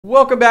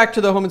Welcome back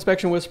to the Home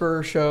Inspection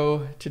Whisperer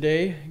show.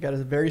 Today, got a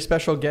very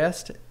special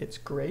guest. It's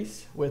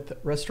Grace with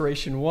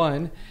Restoration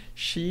One.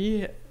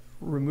 She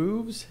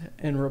removes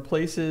and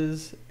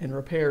replaces and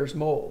repairs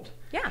mold.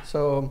 Yeah.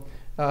 So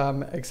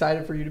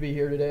excited for you to be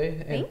here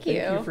today. And Thank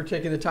you for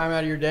taking the time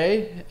out of your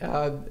day.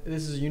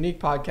 This is a unique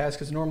podcast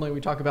because normally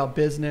we talk about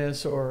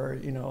business or,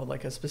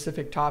 like a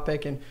specific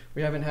topic, and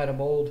we haven't had a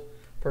mold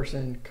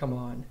person come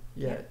on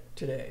yet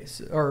today,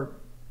 or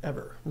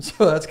ever.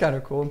 So that's kind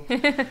of cool.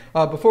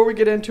 Before we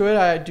get into it,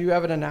 I do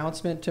have an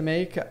announcement to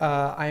make.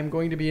 I am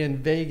going to be in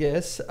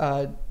Vegas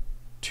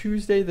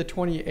Tuesday the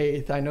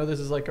 28th. I know this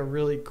is like a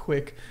really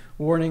quick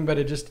warning, but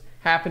it just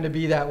happened to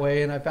be that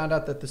way. And I found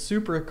out that the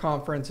Super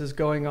Conference is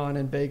going on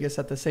in Vegas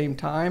at the same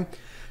time.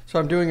 So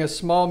I'm doing a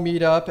small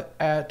meetup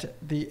at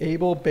the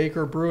Able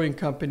Baker Brewing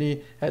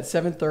Company at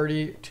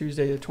 7:30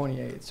 Tuesday the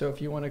 28th. So if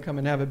you want to come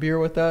and have a beer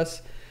with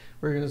us,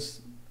 we're going to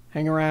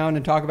hang around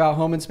and talk about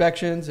home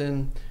inspections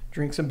and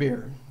drink some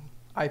beer,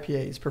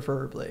 IPAs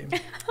preferably.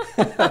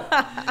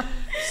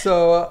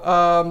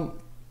 So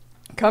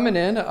coming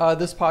in,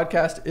 this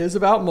podcast is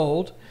about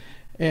mold.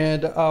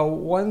 And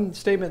one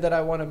statement that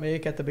I want to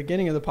make at the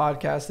beginning of the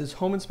podcast is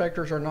home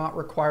inspectors are not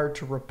required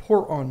to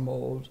report on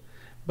mold,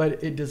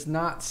 but it does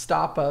not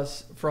stop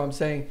us from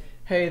saying,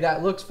 hey,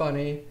 that looks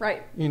funny.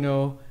 Right.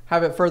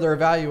 Have it further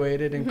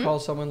evaluated and call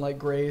someone like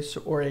Grace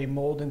or a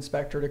mold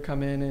inspector to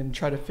come in and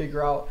try to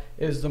figure out,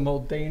 is the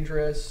mold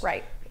dangerous?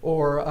 Right.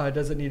 Or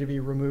does it need to be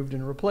removed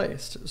and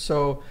replaced?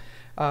 So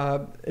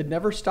it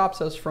never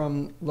stops us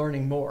from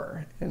learning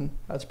more. And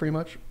that's pretty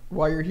much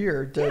why you're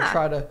here, to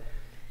try to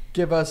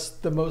give us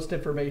the most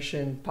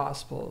information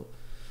possible.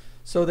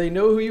 So they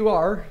know who you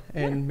are,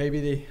 and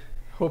maybe they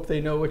hope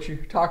they know what you're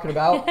talking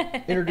about.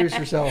 Introduce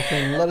yourself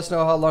and let us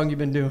know how long you've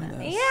been doing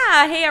this.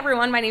 Yeah. Hey,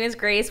 everyone. My name is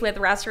Grace with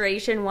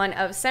Restoration One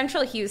of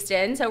Central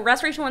Houston. So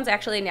Restoration One is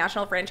actually a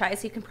national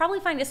franchise. So you can probably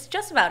find us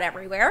just about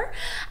everywhere.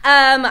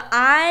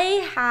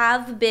 I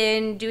have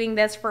been doing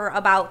this for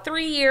about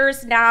 3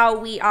 years now.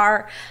 We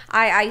are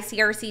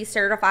IICRC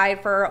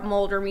certified for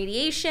mold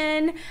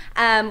remediation.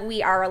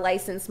 We are a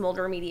licensed mold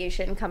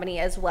remediation company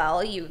as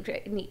well. You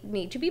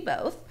need to be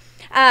both.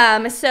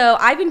 So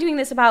I've been doing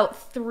this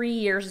about 3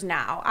 years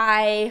now.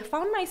 I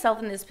found myself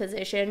in this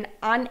position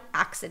on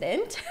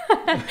accident.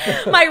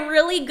 My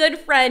really good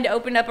friend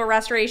opened up a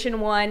Restoration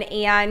One,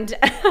 and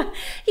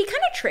he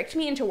kind of tricked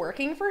me into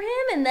working for him.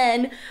 And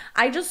then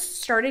I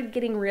just started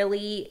getting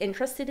really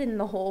interested in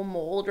the whole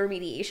mold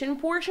remediation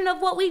portion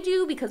of what we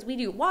do, because we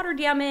do water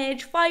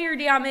damage, fire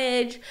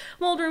damage,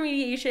 mold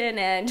remediation,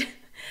 and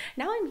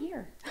now I'm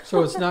here.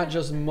 So it's not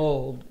just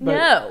mold. But,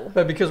 no.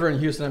 But because we're in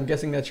Houston, I'm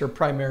guessing that's your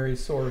primary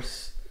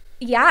source.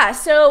 Yeah,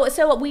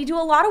 so we do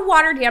a lot of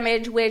water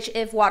damage, which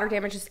if water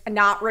damage is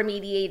not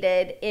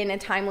remediated in a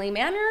timely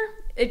manner,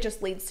 it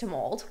just leads to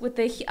mold. With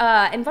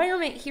the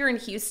environment here in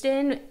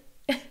Houston,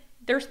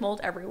 there's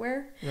mold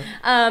everywhere.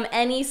 Right.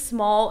 Any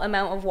small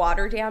amount of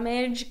water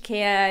damage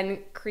can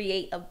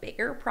create a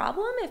bigger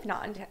problem if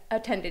not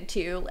attended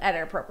to at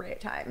an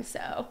appropriate time. So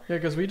yeah,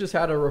 because we just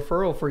had a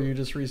referral for you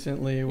just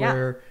recently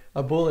where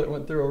a bullet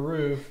went through a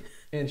roof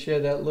and she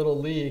had that little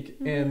leak,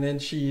 and then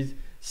she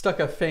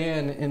stuck a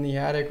fan in the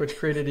attic, which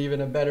created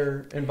even a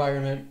better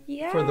environment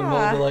for the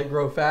mold to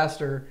grow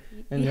faster.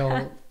 And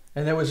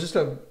and it was just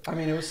it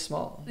was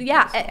small.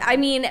 Yeah, I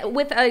mean,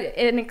 with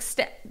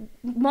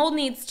mold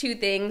needs two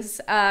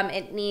things.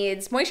 It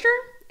needs moisture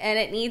and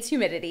it needs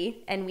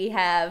humidity, and we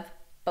have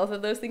both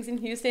of those things in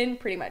Houston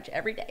pretty much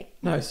every day.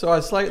 Nice. So I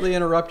slightly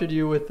interrupted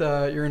you with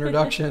your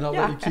introduction. I'll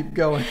let you keep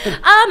going.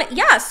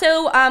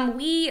 So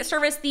we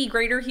service the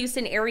greater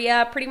Houston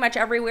area, pretty much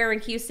everywhere in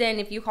Houston.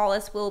 If you call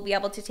us, we'll be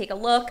able to take a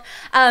look.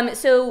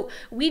 So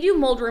we do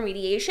mold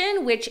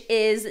remediation, which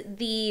is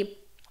the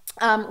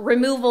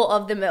removal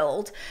of the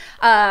mold.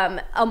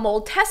 A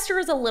mold tester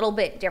is a little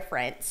bit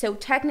different. So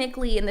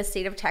technically in the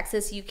state of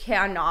Texas, you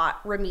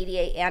cannot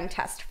remediate and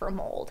test for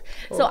mold.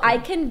 Okay. So I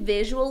can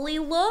visually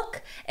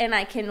look, and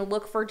I can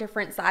look for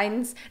different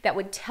signs that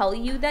would tell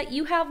you that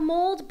you have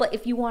mold. But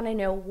if you want to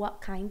know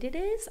what kind it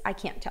is, I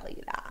can't tell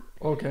you that.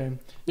 Okay.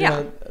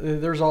 Yeah.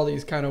 There's all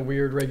these kind of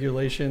weird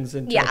regulations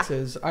in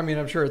Texas. I mean,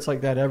 I'm sure it's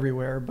like that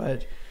everywhere,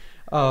 but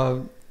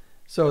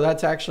so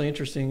that's actually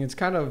interesting. It's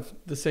kind of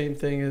the same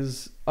thing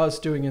as us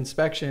doing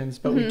inspections,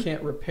 but we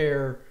can't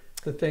repair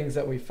the things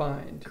that we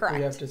find. Correct.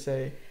 We have to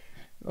say,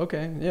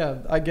 okay, yeah,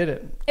 I get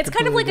it. It's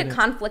kind of like a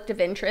conflict of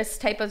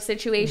interest type of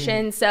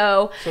situation.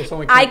 So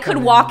I could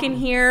walk in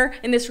here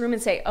in this room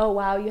and say, oh,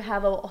 wow, you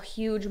have a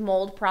huge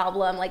mold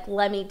problem. Like,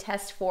 let me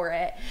test for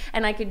it.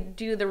 And I could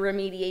do the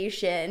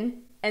remediation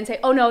and say,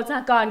 oh, no, it's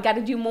not gone. Got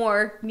to do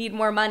more. Need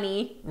more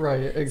money.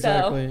 Right,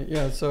 exactly.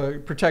 So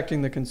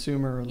protecting the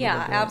consumer a little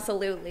bit.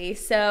 Absolutely.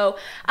 So,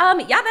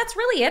 that's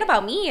really it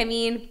about me. I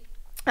mean,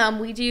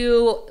 we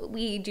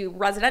do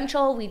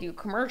residential, we do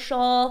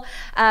commercial,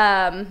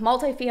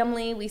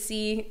 multifamily. We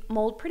see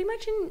mold pretty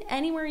much in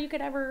anywhere you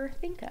could ever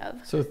think of.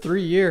 So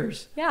 3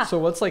 years. Yeah. So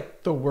what's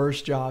like the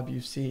worst job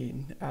you've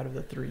seen out of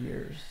the 3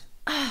 years?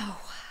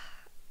 Oh,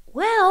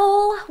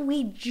 Well,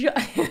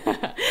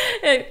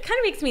 it kind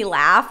of makes me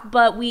laugh,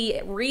 but we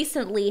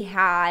recently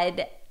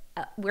had,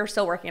 we're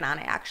still working on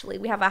it actually.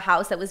 We have a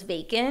house that was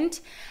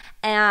vacant,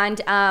 and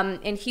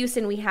in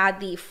Houston we had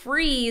the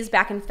freeze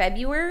back in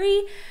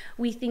February.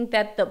 We think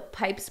that the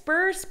pipes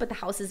burst, but the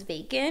house is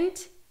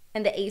vacant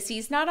and the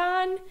AC's not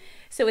on,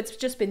 so it's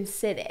just been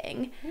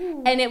sitting.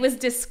 Ooh. And it was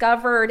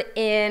discovered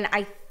in,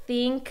 I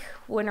think,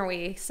 when are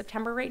we,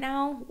 September right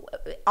now?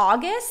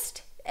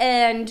 August,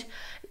 and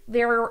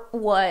there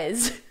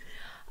was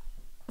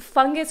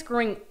fungus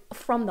growing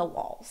from the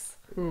walls.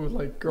 Ooh,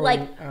 like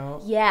growing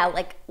out? Yeah,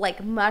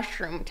 like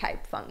mushroom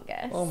type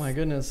fungus. Oh my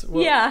goodness.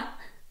 Well, yeah.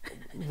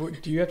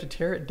 Do you have to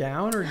tear it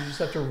down, or do you just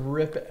have to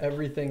rip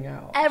everything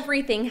out?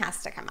 Everything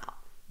has to come out.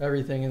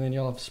 Everything, and then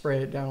you'll have to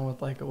spray it down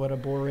with like a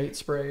borate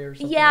spray or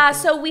something. Yeah, like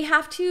that? so we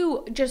have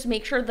to just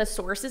make sure the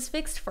source is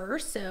fixed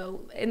first.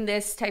 So in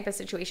this type of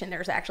situation,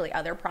 there's actually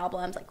other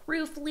problems like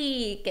roof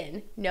leak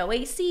and no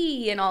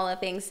AC and all the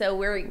things. So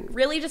we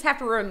really just have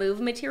to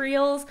remove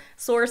materials.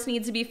 Source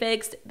needs to be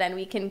fixed. Then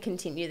we can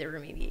continue the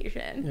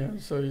remediation.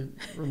 Yeah, so you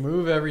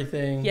remove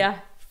everything. Yeah.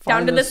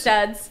 Down to the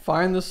studs.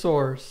 Find the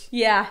source.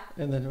 Yeah.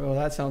 And then, well,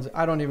 that sounds,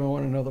 I don't even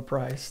want to know the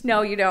price.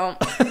 No, you don't.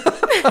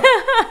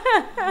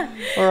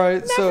 All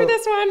right. Not for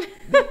this one.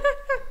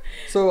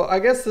 So I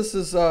guess this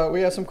is, we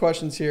have some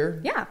questions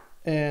here. Yeah.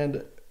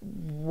 And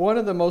one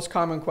of the most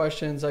common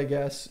questions, I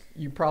guess,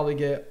 you probably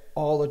get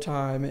all the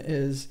time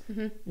is,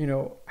 you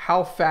know,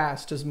 how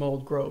fast does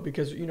mold grow?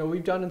 Because, you know,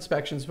 we've done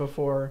inspections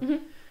before.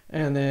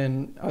 And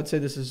then I'd say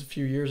this is a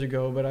few years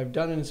ago, but I've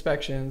done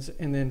inspections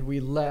and then we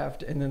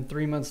left. And then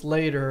 3 months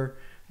later,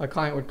 a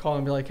client would call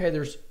and be like, hey,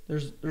 there's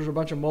a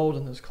bunch of mold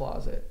in this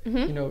closet.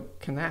 You know,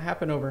 can that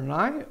happen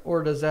overnight,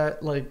 or does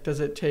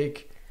it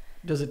take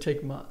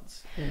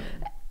months? You know?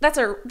 That's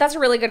a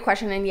really good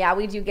question. And yeah,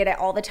 we do get it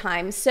all the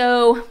time.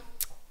 So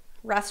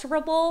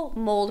restaurable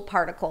mold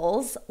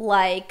particles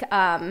like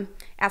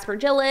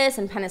aspergillus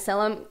and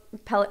penicillin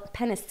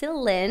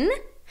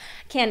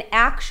can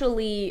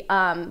actually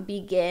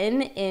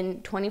begin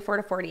in 24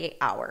 to 48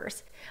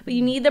 hours. But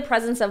you need the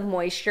presence of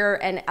moisture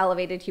and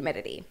elevated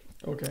humidity.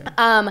 Okay.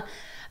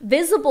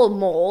 Visible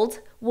mold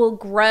will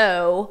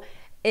grow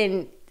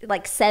in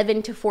like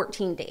 7 to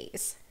 14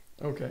 days.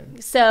 Okay.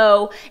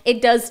 So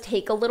it does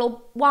take a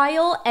little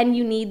while, and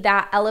you need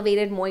that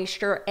elevated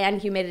moisture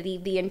and humidity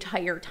the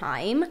entire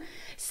time.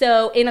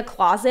 So in a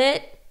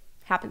closet,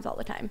 happens all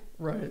the time.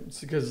 Right.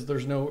 It's because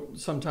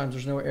sometimes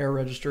there's no air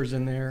registers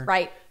in there.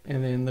 Right.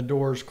 And then the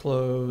doors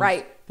close.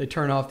 Right. They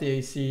turn off the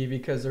AC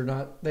because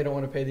they don't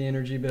want to pay the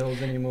energy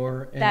bills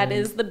anymore. And that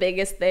is the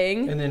biggest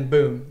thing. And then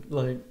boom,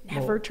 like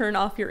never turn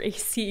off your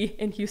AC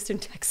in Houston,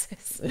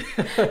 Texas.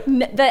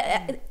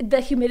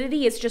 The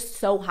humidity is just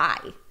so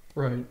high.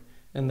 Right.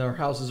 And their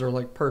houses are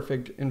like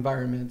perfect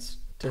environments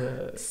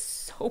to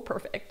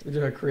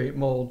create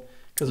mold,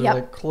 because they're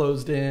like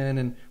closed in,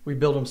 and we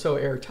build them so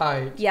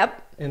airtight.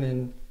 Yep. And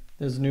then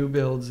there's new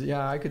builds.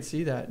 Yeah, I could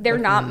see that. They're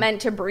not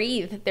meant to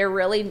breathe.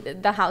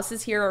 The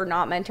houses here are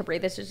not meant to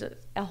breathe. It's just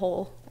a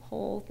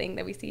whole thing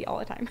that we see all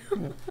the time.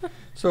 Yeah.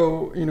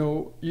 So, you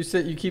know,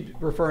 you keep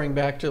referring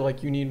back to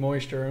like you need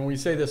moisture, and we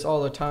say this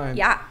all the time.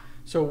 Yeah.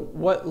 So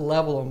what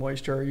level of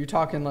moisture? Are you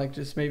talking like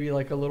just maybe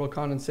like a little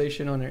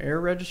condensation on an air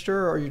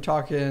register, or are you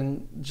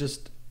talking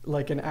just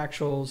like an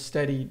actual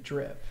steady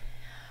drip?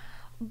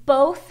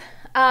 Both.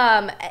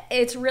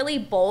 It's really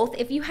both.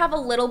 If you have a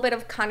little bit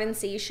of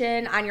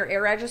condensation on your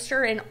air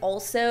register and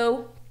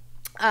also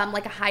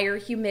like a higher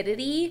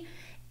humidity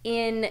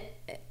in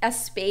a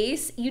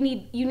space, you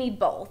need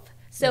both.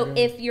 So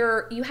if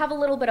you have a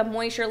little bit of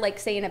moisture, like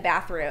say in a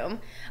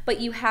bathroom, but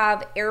you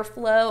have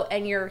airflow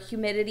and your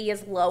humidity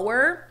is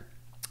lower,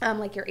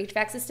 like your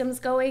HVAC system's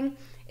going,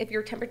 if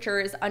your temperature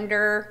is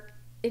under,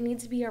 it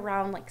needs to be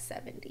around like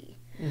 70.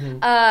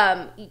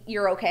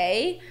 You're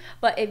okay.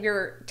 But if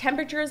your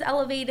temperature is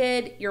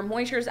elevated, your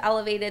moisture is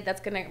elevated, that's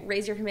going to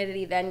raise your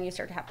humidity, then you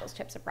start to have those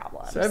types of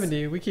problems.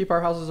 70? We keep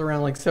our houses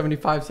around like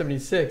 75,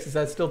 76. Is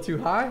that still too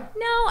high?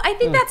 No, I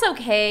think that's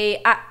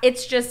okay.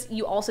 It's just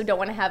you also don't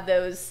want to have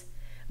those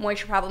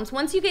moisture problems.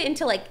 Once you get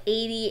into like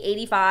 80,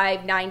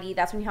 85, 90,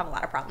 that's when you have a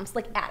lot of problems,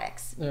 like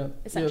attics,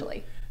 essentially.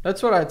 Yeah.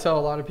 That's what I tell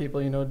a lot of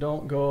people, you know,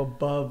 don't go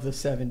above the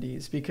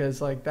 70s,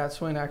 because like that's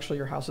when actually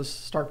your houses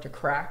start to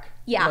crack.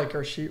 Yeah. Like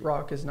our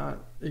sheetrock is not,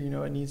 you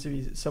know, it needs to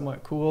be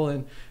somewhat cool,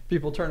 and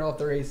people turn off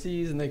their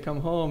ACs and they come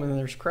home and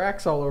there's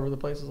cracks all over the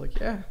place. It's like,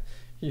 yeah,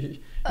 you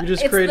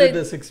just created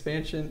this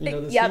expansion, you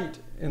know, this heat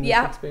in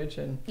this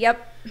expansion.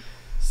 Yep.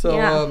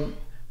 So,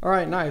 all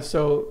right, nice.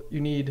 So you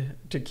need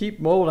to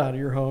keep mold out of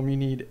your home. You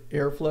need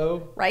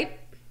airflow. Right.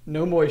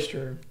 No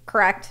moisture.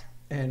 Correct.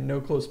 And no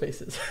closed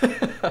spaces.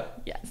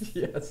 Yes.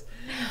 Yes.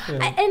 Yeah.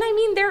 And I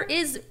mean,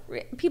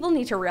 people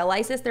need to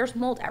realize this. There's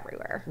mold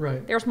everywhere.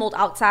 Right. There's mold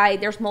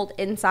outside. There's mold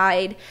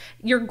inside.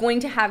 You're going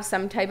to have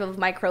some type of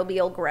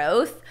microbial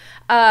growth.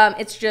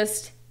 It's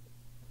just,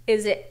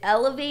 is it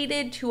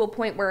elevated to a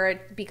point where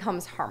it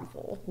becomes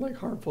harmful? Like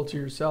harmful to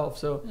yourself.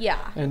 So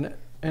yeah. And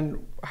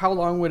And how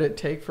long would it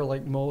take for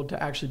like mold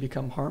to actually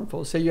become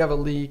harmful? Say you have a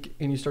leak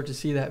and you start to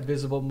see that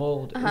visible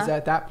mold. Is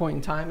at that point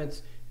in time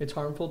it's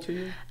harmful to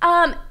you?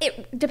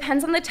 It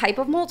depends on the type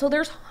of mold. So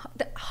there's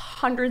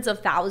hundreds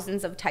of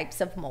thousands of types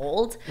of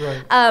mold.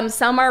 Right.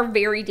 Some are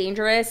very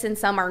dangerous and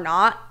some are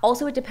not.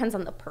 Also, it depends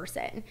on the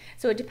person.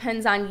 So it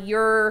depends on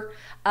your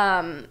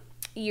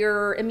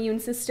immune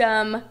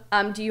system.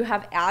 Do you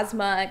have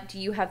asthma? Do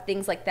you have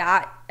things like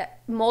that?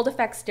 Mold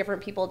affects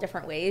different people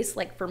different ways.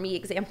 Like for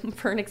me,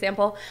 for an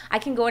example, I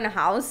can go in a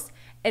house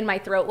and my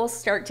throat will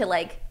start to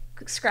like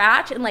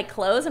scratch and like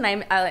close, and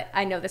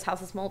I know this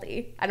house is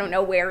moldy. I don't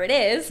know where it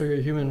is. So you're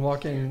a human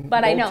walking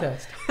but mold I know.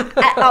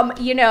 test.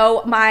 You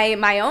know,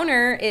 my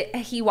owner,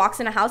 he walks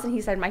in a house and he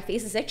said my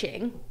face is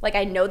itching. Like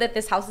I know that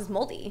this house is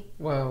moldy.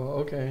 Wow.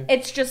 Okay.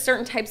 It's just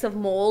certain types of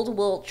mold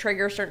will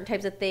trigger certain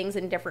types of things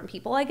in different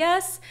people, I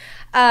guess.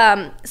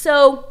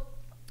 So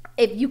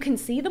if you can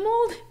see the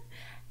mold,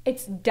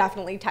 it's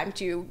definitely time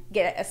to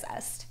get it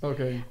assessed.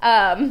 Okay.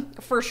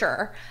 For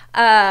sure.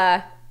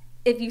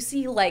 If you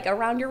see like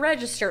around your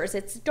registers,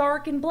 it's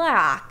dark and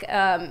black,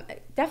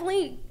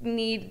 definitely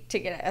need to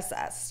get it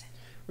assessed.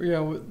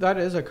 Yeah, that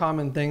is a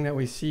common thing that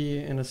we see,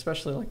 and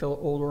especially like the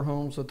older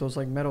homes with those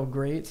like metal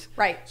grates.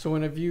 Right. So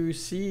whenever you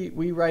see,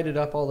 we write it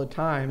up all the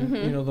time,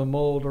 you know, the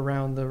mold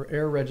around the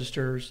air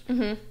registers,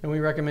 and we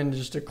recommend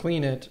just to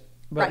clean it.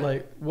 But Right.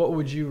 like, what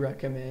would you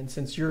recommend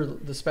since you're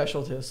the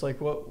specialist? Like,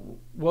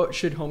 what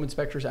should home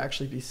inspectors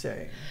actually be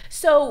saying?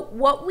 So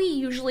what we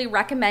usually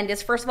recommend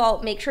is, first of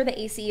all, make sure the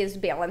AC is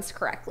balanced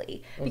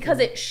correctly, because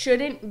it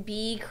shouldn't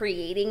be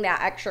creating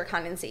that extra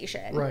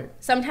condensation. Right.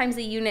 Sometimes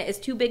the unit is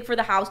too big for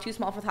the house, too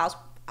small for the house.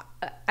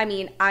 I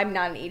mean, I'm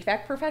not an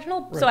HVAC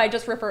professional, so I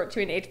just refer it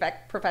to an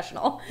HVAC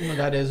professional. Well,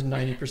 that is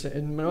 90%.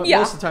 And Yeah.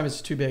 most of the time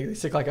it's too big. They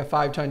stick like a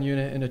 5-ton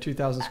unit in a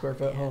 2,000 square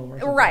foot home or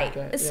something Right.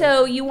 like that.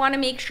 So you want to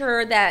make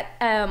sure that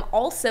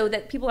also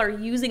that people are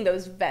using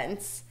those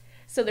vents,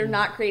 so they're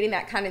not creating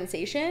that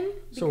condensation.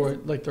 So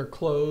like they're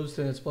closed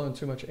and it's blowing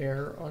too much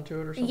air onto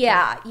it or something?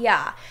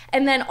 Yeah.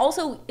 And then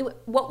also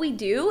what we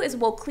do is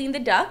we'll clean the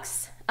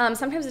ducts.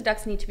 Sometimes the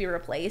ducts need to be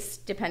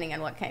replaced depending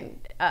on what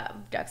kind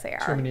of ducts they are.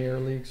 So many air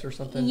leaks or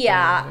something?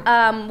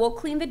 Yeah. We'll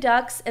clean the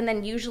ducts, and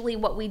then usually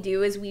what we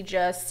do is we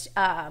just,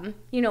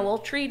 we'll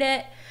treat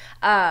it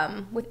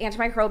with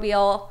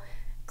antimicrobial,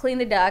 clean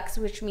the ducts,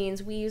 which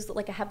means we use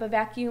like a HEPA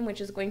vacuum, which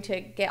is going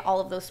to get all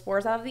of those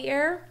spores out of the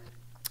air.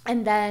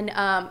 And then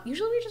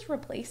usually we just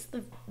replace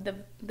the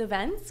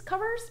vents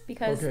covers,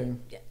 because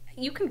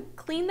you can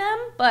clean them,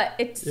 but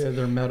it's... Yeah,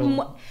 they're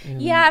metal.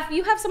 Yeah, if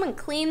you have someone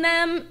clean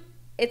them,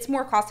 it's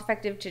more cost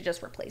effective to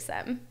just replace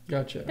them.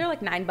 Gotcha. They're like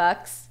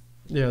 $9.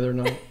 Yeah, they're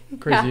not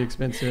crazy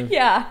expensive.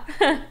 Yeah.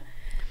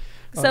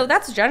 So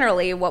that's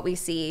generally what we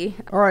see.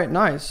 All right,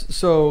 nice.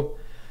 So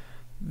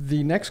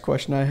the next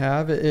question I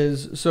have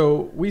is,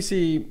 so we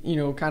see,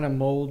 kind of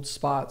mold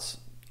spots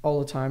all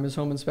the time as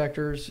home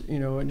inspectors,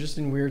 and just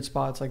in weird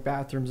spots like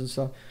bathrooms and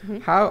stuff.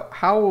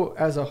 How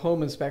as a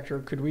home inspector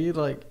could we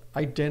like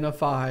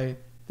identify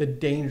the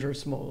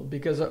dangerous mold?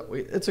 Because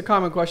it's a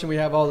common question we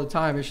have all the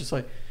time. It's just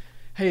like,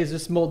 hey, is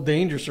this mold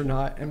dangerous or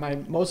not?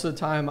 And most of the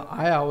time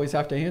I always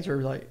have to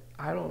answer like,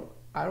 I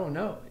don't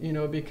know,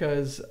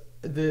 because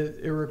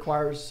it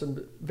requires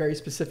some very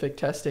specific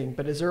testing.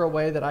 But is there a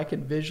way that I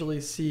could visually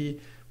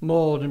see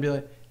mold and be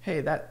like,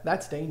 hey,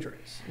 that's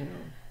dangerous,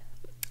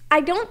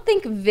 I don't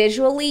think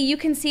visually you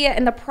can see it.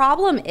 And the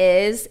problem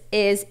is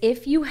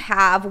if you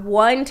have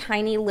one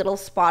tiny little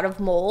spot of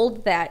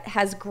mold that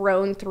has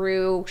grown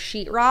through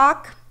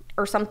sheetrock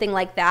or something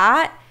like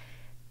that,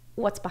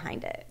 what's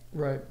behind it?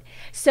 Right.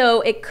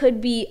 So it could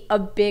be a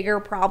bigger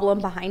problem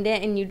behind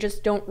it, and you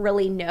just don't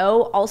really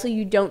know. Also,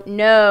 you don't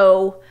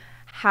know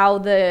how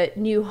the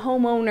new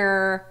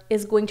homeowner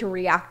is going to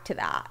react to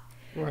that.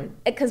 Right.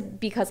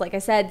 Because like I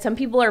said, some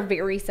people are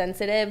very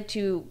sensitive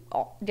to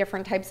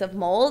different types of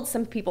mold.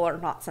 Some people are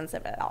not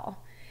sensitive at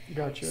all.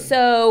 Gotcha.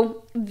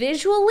 So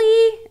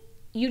visually,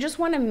 you just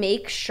want to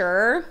make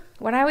sure,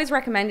 what I always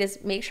recommend is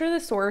make sure the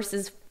source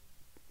is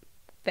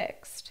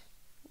fixed,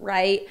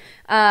 right?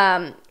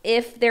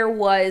 If there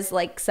was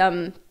like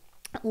some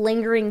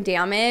lingering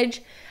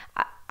damage,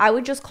 I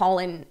would just call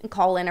in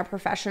a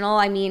professional.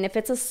 I mean, if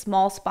it's a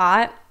small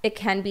spot, it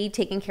can be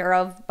taken care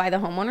of by the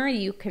homeowner.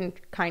 You can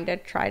kind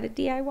of try to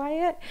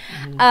DIY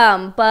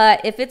it.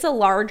 But if it's a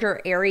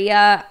larger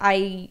area,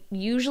 I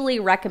usually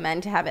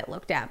recommend to have it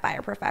looked at by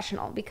a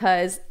professional,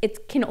 because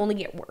it can only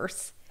get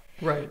worse.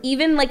 Right.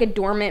 Even like a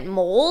dormant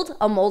mold,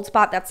 a mold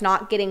spot that's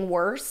not getting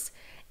worse,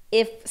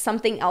 if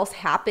something else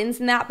happens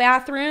in that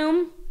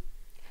bathroom,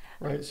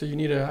 right, so you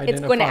need to identify.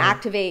 It's going to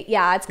activate.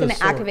 Yeah, it's going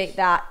to activate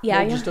that.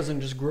 Yeah, it just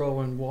doesn't just grow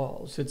in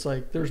walls. It's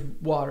like there's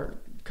water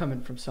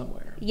coming from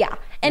somewhere. Yeah,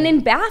 and in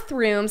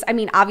bathrooms, I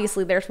mean,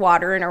 obviously there's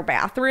water in our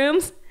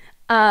bathrooms,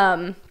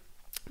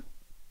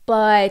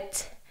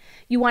 but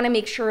you want to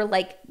make sure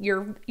like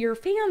your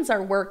fans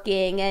are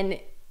working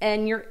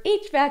and your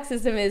HVAC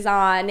system is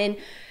on, and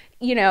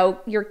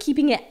you're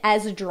keeping it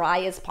as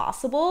dry as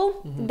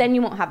possible. Then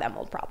you won't have that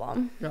mold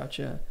problem.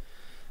 Gotcha.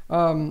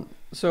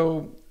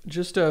 So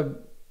just to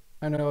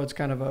I know it's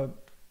kind of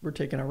we're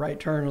taking a right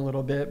turn a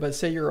little bit, but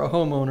say you're a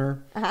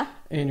homeowner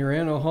and you're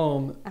in a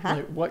home,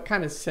 like what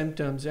kind of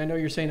symptoms? I know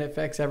you're saying it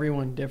affects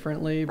everyone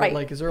differently, but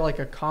like, is there like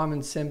a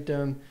common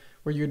symptom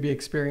where you would be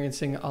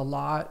experiencing a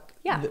lot?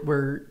 Yeah.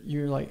 Where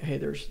you're like, hey,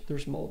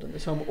 there's mold in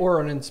this home,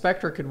 or an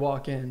inspector could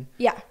walk in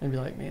and be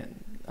like,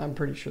 man, I'm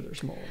pretty sure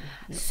there's mold.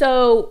 Yeah.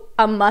 So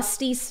a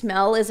musty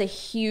smell is a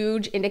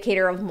huge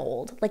indicator of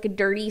mold, like a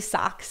dirty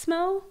sock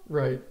smell.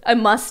 Right. A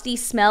musty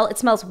smell, it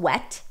smells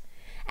wet.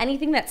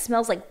 Anything that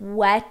smells like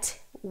wet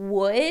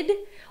wood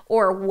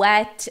or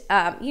wet,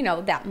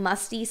 that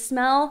musty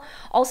smell.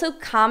 Also,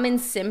 common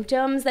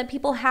symptoms that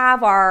people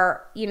have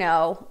are,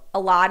 a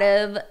lot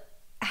of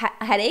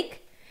headache.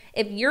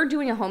 If you're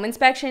doing a home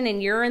inspection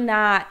and you're in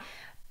that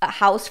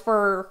house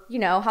for,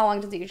 how long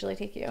does it usually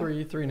take you?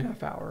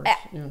 3.5 hours.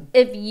 Yeah.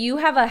 If you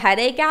have a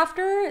headache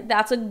after,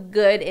 that's a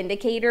good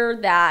indicator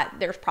that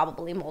there's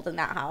probably mold in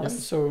that house. Yeah,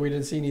 so we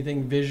didn't see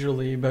anything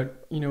visually,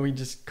 but, we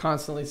just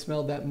constantly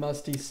smelled that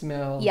musty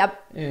smell.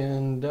 Yep.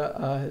 And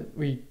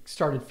we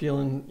started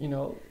feeling,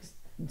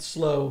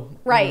 slow.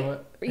 Right.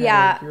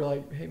 Yeah. You're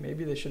like, hey,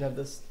 maybe they should have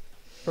this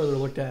further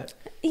looked at.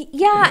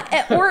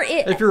 Yeah, or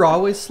if you're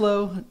always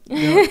slow,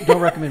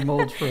 don't recommend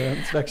molds for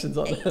inspections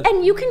on that.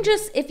 And you can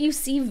just, if you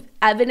see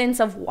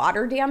evidence of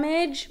water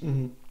damage,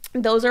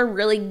 those are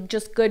really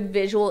just good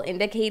visual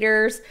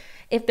indicators.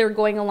 If they're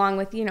going along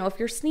with, if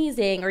you're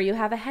sneezing or you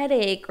have a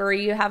headache or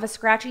you have a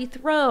scratchy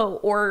throat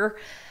or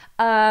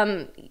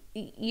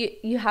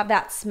you have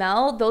that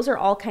smell, those are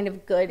all kind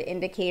of good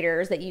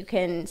indicators that you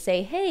can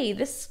say, hey,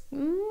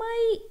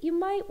 you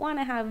might want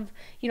to have,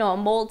 a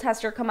mold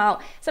tester come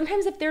out.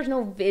 Sometimes if there's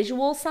no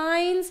visual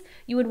signs,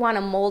 you would want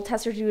a mold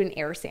tester to do an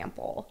air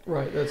sample.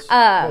 Right. That's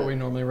what we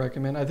normally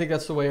recommend. I think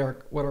that's the way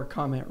what our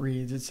comment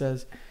reads. It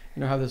says,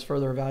 have this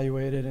further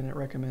evaluated, and it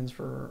recommends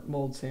for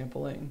mold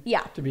sampling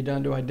to be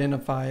done to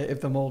identify if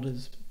the mold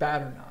is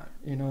bad or not,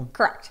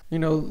 Correct.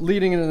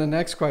 Leading into the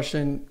next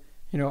question,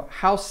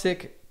 how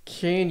sick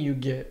can you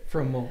get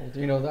from mold?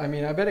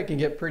 I bet it can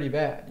get pretty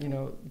bad,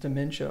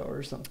 dementia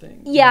or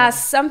something. Yeah,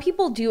 some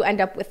people do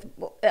end up with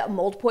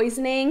mold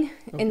poisoning.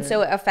 Okay. And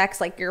so it affects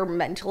like your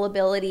mental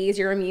abilities,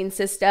 your immune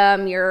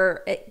system,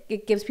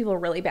 it gives people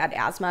really bad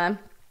asthma.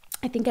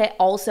 I think it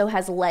also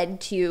has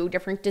led to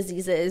different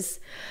diseases.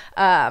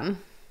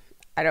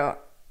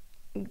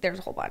 There's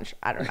a whole bunch.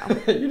 I don't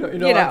know. you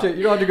don't have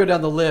to go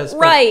down the list.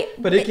 Right.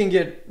 But it can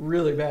get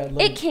really bad.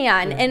 It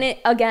can. Yeah.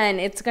 And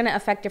it's going to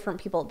affect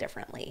different people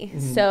differently.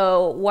 Mm-hmm.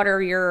 So what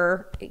are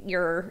your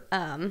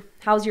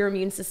how's your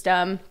immune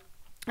system?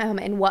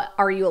 And what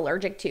are you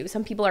allergic to?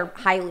 Some people are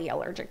highly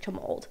allergic to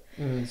mold.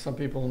 And some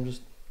people are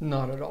just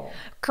not at all.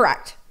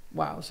 Correct.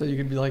 Wow. So you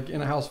could be like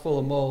in a house full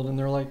of mold and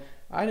they're like,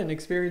 I didn't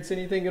experience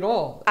anything at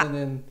all. And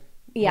then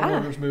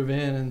homeowners move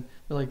in and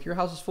they're like, your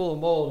house is full of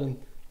mold. And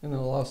then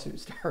the lawsuit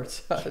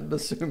starts, I'm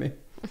assuming.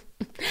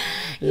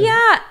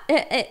 Yeah.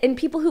 And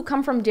people who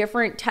come from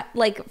different,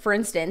 for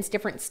instance,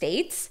 different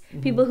states,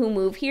 people who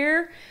move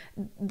here,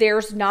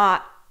 there's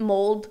not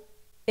mold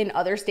in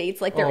other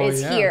states like there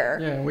is here.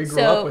 Yeah, we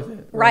grew up with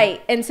it.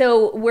 Right. And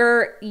so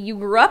you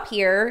grew up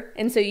here,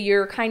 and so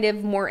you're kind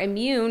of more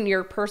immune.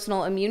 Your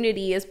personal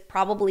immunity is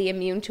probably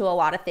immune to a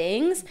lot of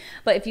things.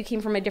 But if you came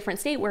from a different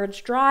state where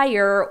it's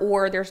drier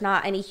or there's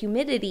not any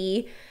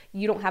humidity,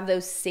 you don't have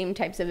those same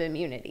types of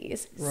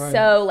immunities. Right.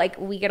 So like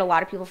we get a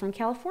lot of people from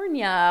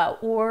California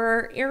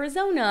or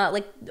Arizona,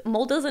 like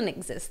mold doesn't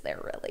exist there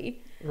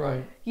really.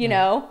 Right. You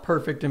know?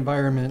 Perfect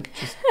environment,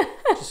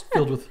 just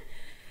filled with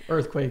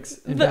earthquakes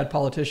and bad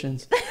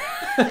politicians.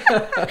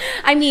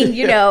 I mean,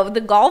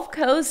 the Gulf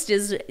Coast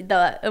is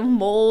the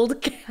mold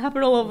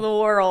capital of the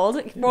world,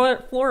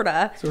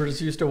 Florida. So we're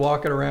just used to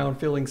walking around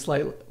feeling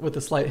with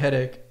a slight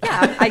headache.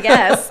 Yeah, I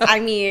guess. I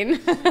mean.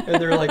 And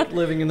they're like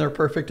living in their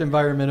perfect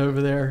environment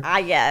over there.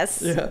 I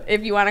guess. Yeah.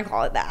 If you want to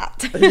call it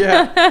that.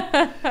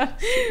 Yeah.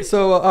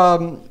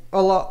 So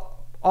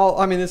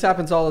this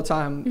happens all the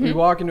time. Mm-hmm. We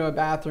walk into a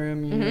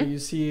bathroom, you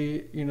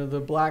see,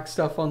 the black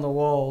stuff on the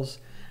walls.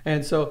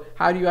 And so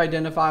how do you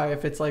identify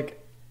if it's like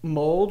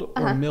mold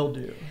or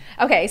mildew?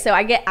 Okay, so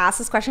I get asked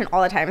this question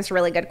all the time. It's a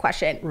really good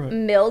question. Right.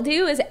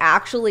 Mildew is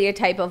actually a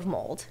type of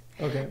mold.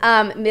 Okay.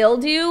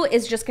 Mildew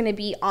is just going to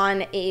be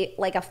on a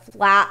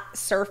flat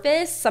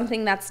surface,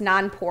 something that's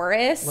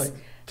non-porous. Like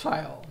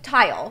tile.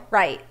 Tile,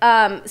 right.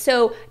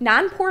 So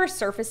non-porous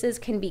surfaces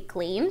can be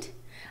cleaned.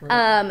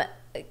 Right.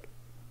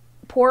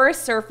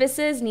 Porous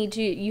surfaces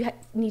you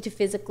need to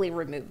physically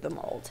remove the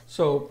mold.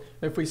 So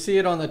if we see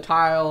it on the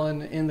tile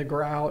and in the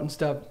grout and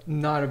stuff,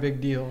 not a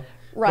big deal.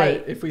 Right.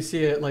 But if we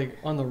see it like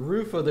on the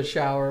roof of the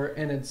shower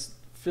and it's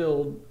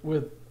filled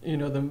with,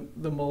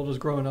 the mold is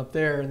growing up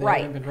there and they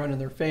haven't been running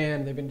their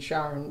fan, they've been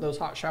showering those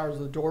hot showers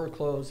with the door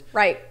closed.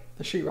 Right.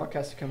 The sheetrock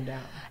has to come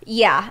down.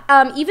 Yeah.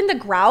 Even the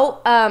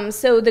grout.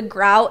 So the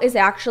grout is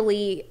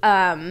actually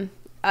a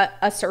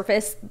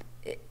surface.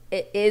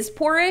 It is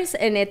porous,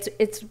 and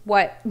it's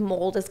what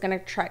mold is going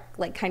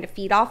to kind of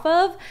feed off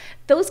of.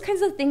 Those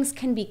kinds of things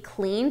can be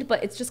cleaned,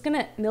 but it's just going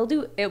to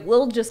mildew. It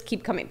will just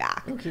keep coming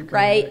back,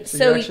 right?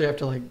 So you actually have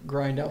to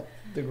grind out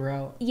the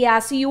grout. Yeah,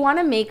 so you want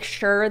to make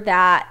sure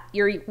that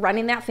you're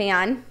running that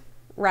fan,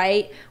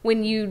 right?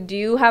 When you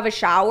do have a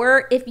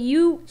shower, if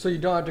you... So you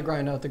don't have to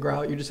grind out the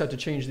grout. You just have to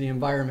change the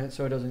environment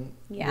so it doesn't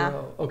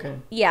grow. Okay.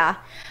 Yeah.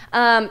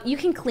 You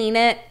can clean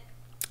it,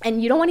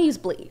 and you don't want to use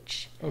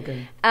bleach.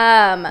 Okay.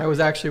 That was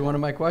actually one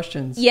of my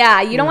questions.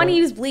 Yeah, you don't want to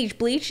use bleach.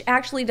 Bleach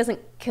actually doesn't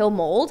kill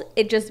mold.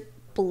 It just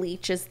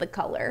bleaches the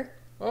color.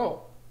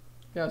 Oh.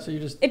 Yeah, so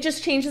it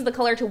just changes the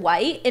color to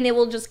white, and it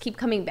will just keep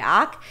coming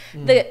back.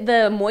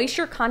 The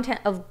moisture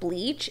content of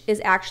bleach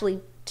is actually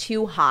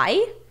too high,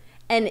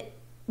 and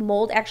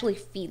mold actually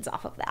feeds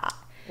off of that.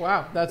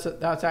 Wow, that's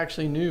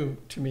actually new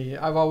to me.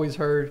 I've always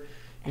heard,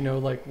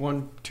 like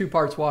 2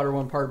 parts water,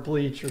 1 part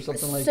bleach or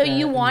something like that. So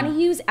you want to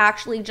use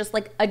actually just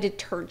like a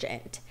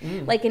detergent,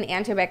 like an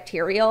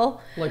antibacterial.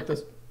 Like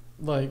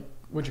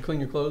would you clean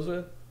your clothes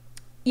with?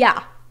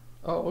 Yeah.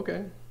 Oh,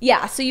 okay.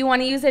 Yeah, so you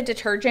want to use a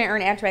detergent or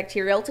an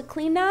antibacterial to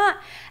clean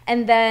that,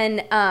 and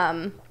then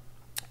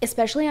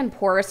especially on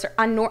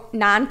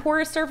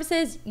non-porous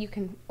surfaces, you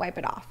can wipe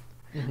it off.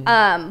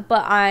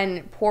 But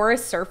on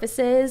porous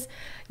surfaces,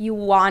 you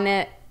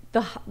want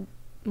the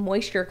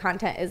moisture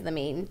content is the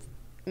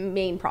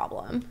main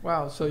problem.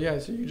 Wow. So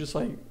so you just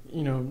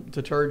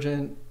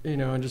detergent,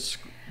 and just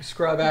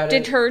scrub at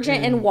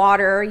detergent and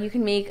water. You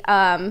can make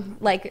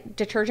like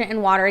detergent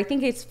and water. I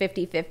think it's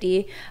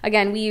 50-50.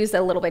 Again, we use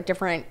a little bit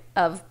different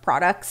of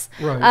products.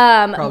 Right.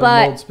 Probably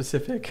but mold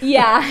specific.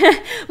 Yeah.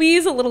 We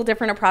use a little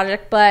different a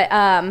product, but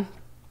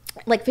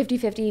like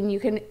 50-50, and you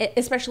can,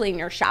 especially in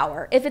your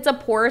shower. If it's a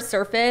porous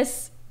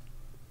surface,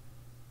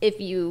 if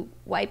you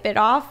wipe it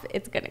off,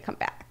 it's going to come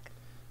back.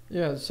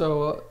 Yeah,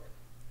 so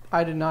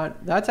I did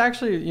not. That's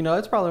actually,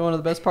 that's probably one of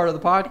the best part of the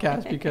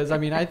podcast because,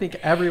 I think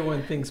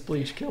everyone thinks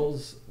bleach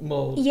kills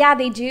mold. Yeah,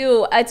 they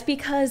do. It's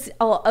because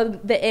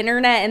the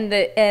internet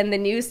and the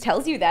news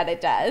tells you that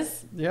it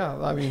does. Yeah,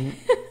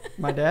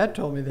 my dad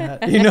told me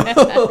that,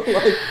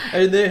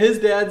 and his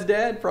dad's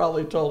dad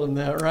probably told him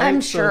that, right? I'm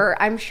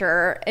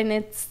sure. And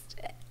it's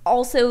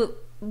also,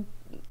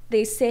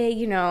 they say,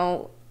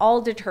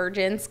 all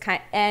detergents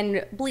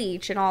and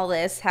bleach and all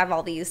this have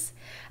all these,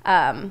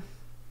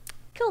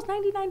 kills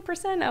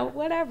 99% of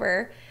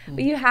whatever,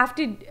 but you have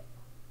to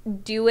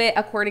do it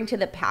according to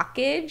the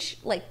package,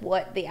 like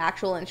what the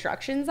actual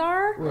instructions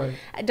are. Right.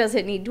 Does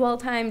it need dwell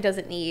time? Does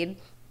it need,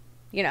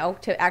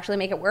 to actually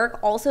make it work?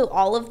 Also,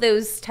 all of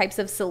those types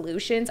of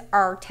solutions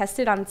are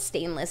tested on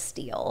stainless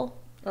steel.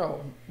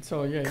 Oh,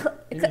 so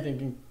anything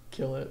can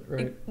kill it,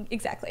 right?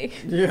 Exactly.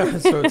 Yeah,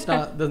 so it's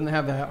doesn't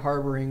have that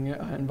harboring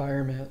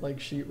environment like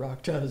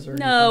sheetrock does or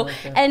no.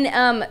 anything like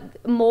that.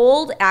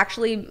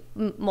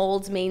 And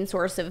mold's main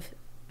source of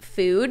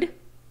food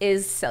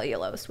is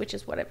cellulose, which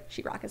is what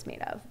sheetrock is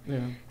made of. Yeah.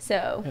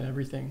 So and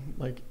everything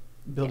like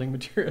building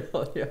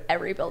material. Yeah.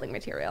 Every building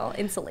material,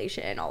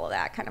 insulation, all of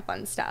that kind of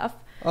fun stuff.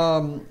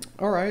 All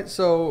right.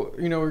 So,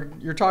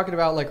 you're talking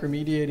about like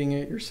remediating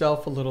it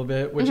yourself a little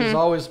bit, which is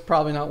always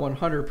probably not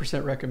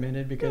 100%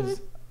 recommended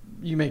because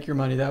you make your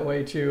money that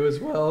way too as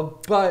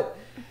well. But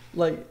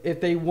like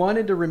if they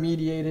wanted to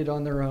remediate it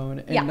on their own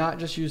and not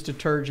just use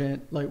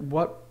detergent, like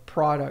what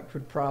product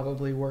would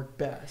probably work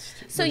best?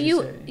 So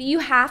you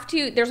have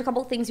to, there's a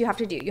couple of things you have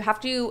to do. You have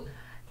to,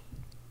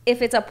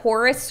 if it's a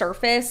porous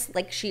surface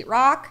like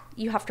sheetrock,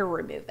 you have to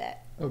remove it.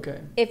 Okay.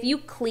 If you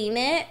clean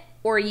it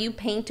or you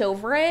paint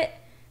over it,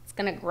 it's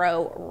going to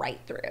grow right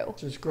through.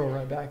 Just grow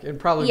right back. It'd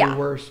probably be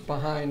worse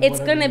behind. It's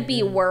going to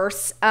be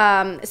worse.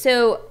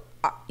 So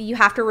you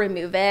have to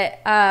remove it.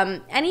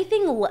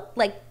 Anything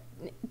like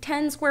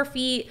 10 square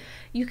feet,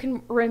 you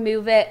can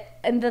remove it.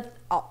 And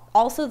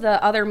also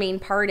the other main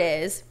part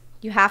is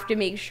you have to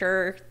make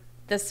sure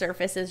the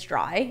surface is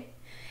dry.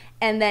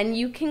 And then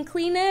you can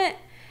clean it.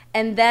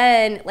 And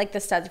then, like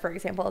the studs, for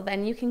example,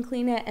 then you can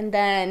clean it. And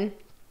then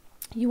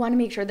you want to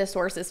make sure the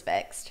source is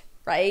fixed,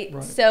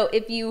 right? So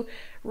if you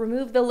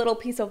remove the little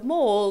piece of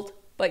mold,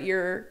 but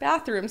your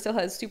bathroom still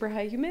has super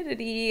high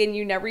humidity and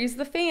you never use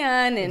the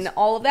fan and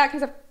all of that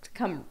kind of stuff,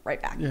 come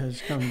right back. Yeah,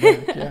 it's coming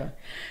back, yeah.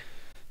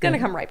 Gonna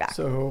come right back.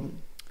 So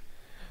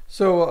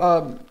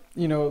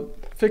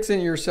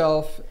fixing it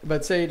yourself,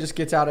 but say it just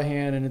gets out of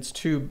hand and it's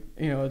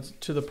it's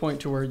to the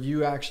point to where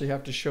you actually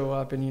have to show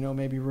up and,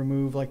 maybe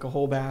remove like a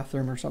whole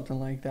bathroom or something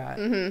like that.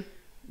 Mm-hmm.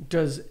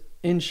 Does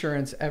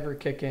insurance ever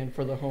kick in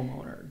for the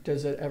homeowner?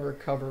 Does it ever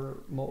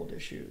cover mold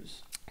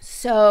issues?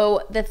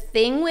 So the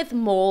thing with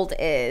mold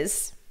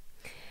is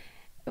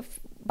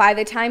by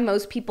the time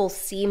most people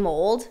see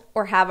mold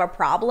or have a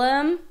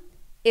problem,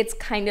 it's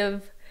kind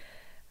of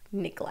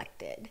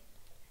neglected.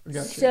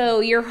 Gotcha. So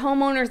your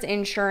homeowner's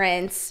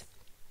insurance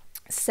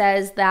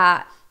says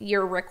that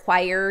you're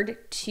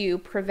required to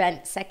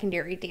prevent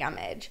secondary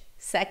damage.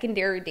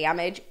 Secondary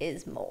damage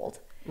is mold.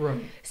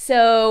 Right.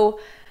 So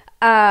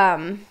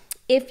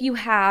if you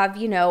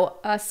have,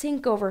 a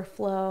sink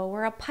overflow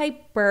or a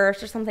pipe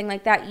burst or something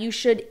like that, you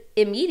should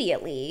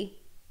immediately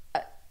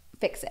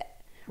fix it,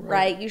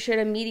 right? You should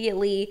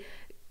immediately,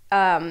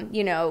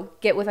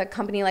 get with a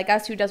company like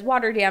us who does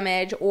water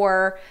damage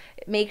or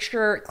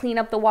clean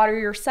up the water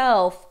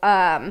yourself.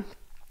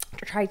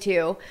 try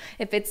to,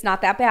 if it's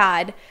not that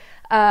bad.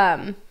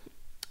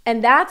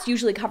 And that's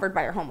usually covered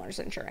by your homeowner's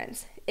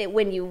insurance.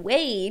 When you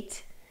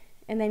wait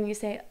and then you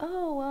say,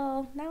 oh,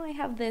 well, now I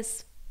have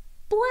this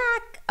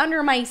black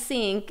under my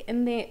sink,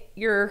 and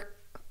your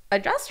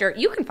adjuster,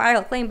 you can file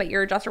a claim, but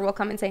your adjuster will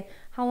come and say,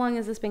 how long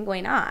has this been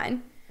going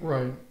on?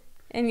 Right.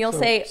 And you'll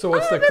say, so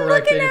what's I've the been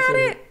correct looking answer?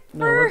 at it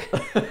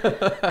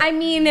for... I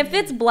mean, if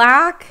it's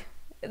black,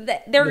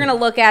 they're going to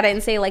look at it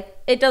and say, like,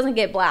 it doesn't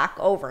get black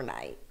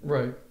overnight.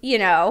 Right. You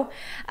know?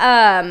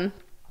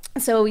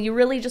 So you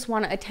really just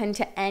want to attend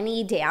to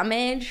any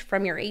damage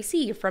from your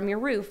AC, from your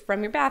roof,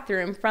 from your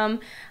bathroom, from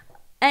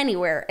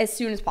anywhere as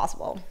soon as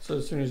possible. So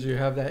as soon as you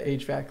have that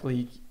HVAC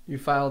leak, you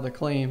file the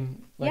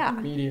claim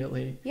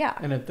immediately. Yeah.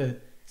 And if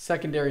the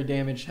secondary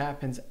damage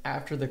happens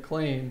after the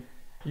claim,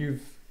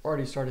 you've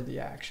already started the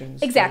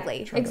actions.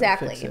 Exactly. To fix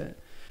it.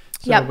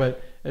 So, Yep.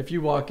 But if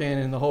you walk in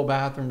and the whole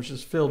bathroom is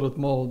just filled with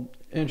mold,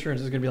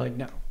 insurance is going to be like,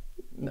 no.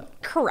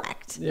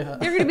 Correct. Yeah.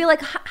 They're going to be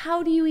like,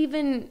 how do you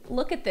even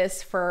look at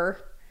this for...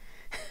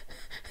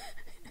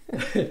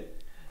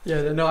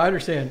 Yeah, no, I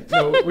understand.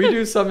 No, we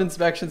do some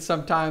inspections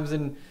sometimes,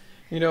 and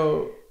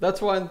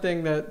that's one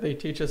thing that they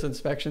teach us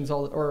inspections,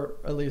 or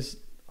at least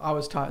I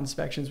was taught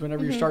inspections.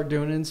 Whenever you start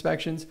doing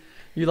inspections,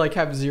 you like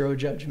have zero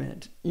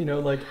judgment.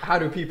 Like, how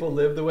do people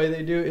live the way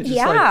they do? It's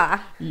just like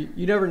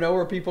you never know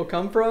where people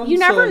come from. You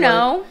never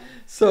know.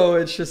 So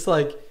it's just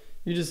like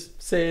you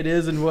just say it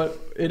is what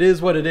it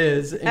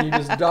is, and you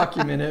just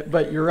document it.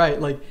 But you're right.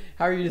 Like,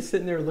 how are you just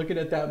sitting there looking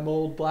at that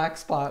mold black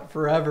spot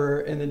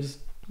forever and then just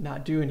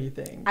not do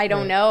anything? I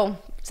don't know.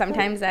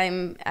 Sometimes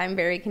I'm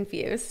very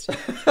confused.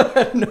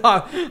 No,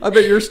 I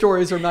bet your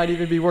stories might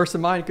even be worse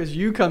than mine, because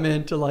you come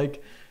into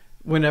like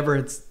whenever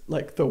it's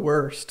like the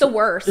worst. The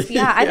worst.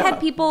 Yeah. I've had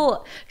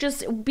people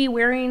just be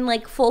wearing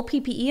like full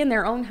PPE in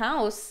their own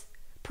house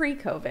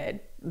pre-COVID.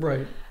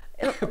 Right.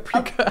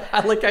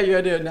 I like how you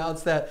had to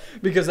announce that,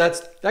 because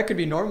that could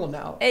be normal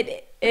now.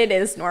 It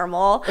is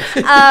normal.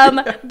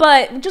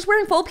 But just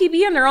wearing full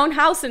PPE in their own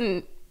house,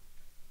 and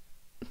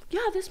yeah,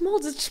 this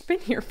mold has just been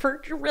here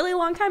for a really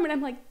long time. And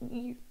I'm like,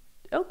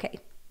 okay.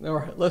 All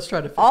right, let's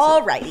try to fix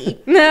Alrighty.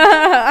 it.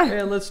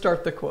 And let's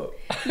start the quote.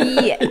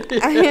 Yeah.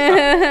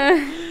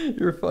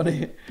 You're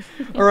funny.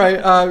 All right,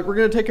 we're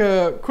going to take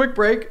a quick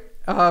break.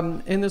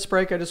 In this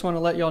break, I just want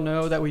to let y'all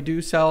know that we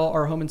do sell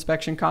our home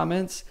inspection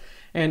comments.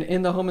 And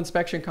in the home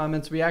inspection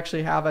comments, we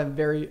actually have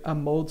a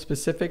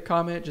mold-specific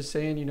comment, just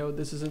saying,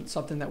 this isn't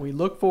something that we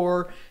look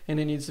for, and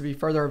it needs to be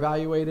further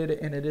evaluated,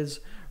 and it is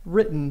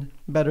written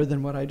better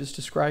than what I just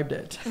described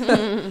it.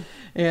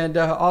 And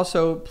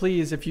also,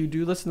 please, if you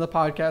do listen to the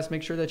podcast,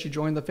 make sure that you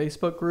join the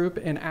Facebook group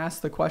and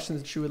ask the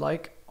questions that you would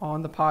like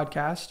on the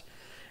podcast.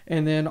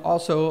 And then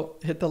also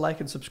hit the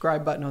like and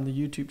subscribe button on the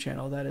YouTube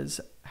channel. That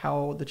is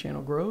how the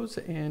channel grows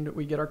and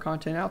we get our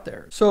content out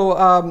there.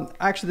 So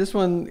actually, this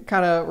one we're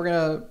going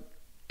to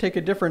take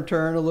a different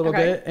turn a little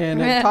bit, and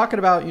talking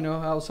about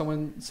how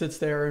someone sits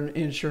there in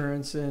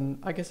insurance, and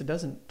I guess it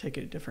doesn't take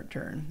a different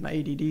turn. My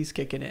ADD's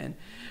kicking in,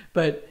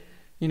 but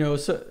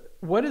so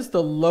what is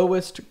the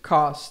lowest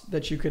cost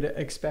that you could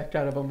expect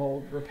out of a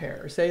mold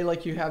repair? Say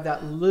like you have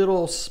that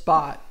little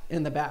spot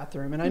in the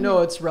bathroom, and I know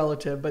it's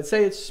relative, but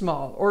say it's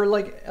small, or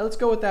like let's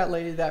go with that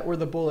lady where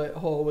the bullet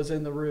hole was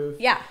in the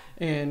roof,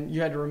 and you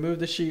had to remove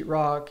the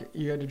sheetrock,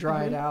 you had to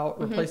dry it out,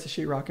 replace the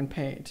sheetrock, and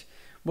paint.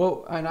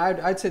 Well, and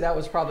I'd say that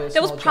was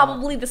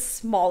probably the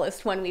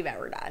smallest one we've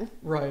ever done.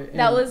 Right.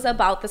 That was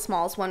about the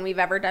smallest one we've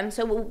ever done.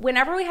 So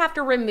whenever we have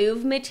to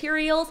remove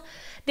materials,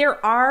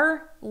 there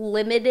are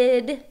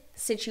limited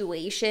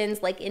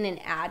situations, like in an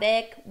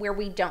attic, where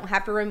we don't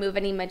have to remove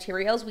any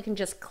materials. We can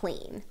just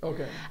clean.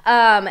 Okay.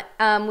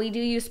 We do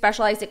use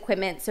specialized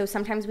equipment, so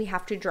sometimes we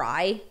have to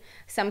dry,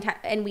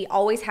 and we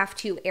always have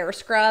to air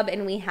scrub,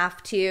 and we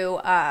have to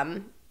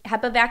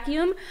HEPA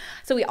vacuum.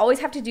 So we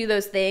always have to do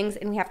those things,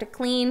 and we have to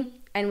clean,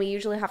 and we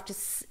usually have to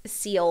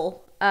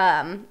seal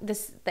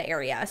the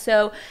area.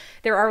 So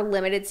there are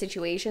limited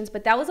situations,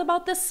 but that was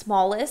about the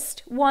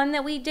smallest one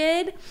that we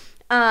did.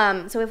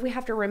 So if we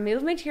have to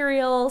remove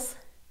materials,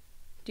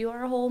 do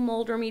our whole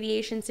mold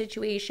remediation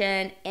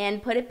situation,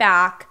 and put it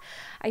back,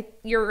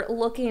 you're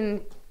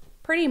looking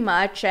pretty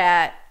much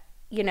at,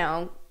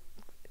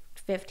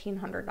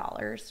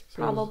 $1,500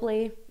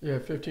 probably. Yeah,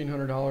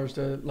 $1,500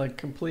 to like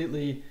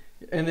completely,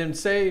 and then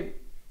say,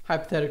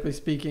 hypothetically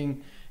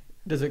speaking,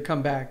 does it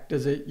come back?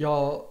 Does it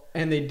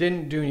and they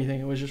didn't do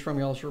anything, it was just from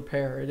y'all's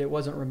repair, it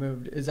wasn't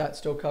removed. Is that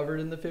still covered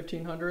in the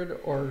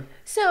 $1,500 or?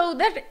 So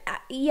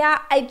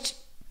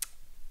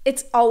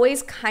it's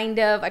always kind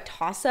of a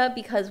toss-up,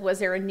 because was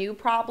there a new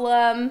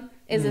problem?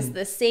 Is this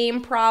the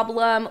same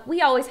problem?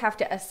 We always have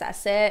to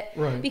assess it,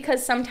 right?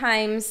 Because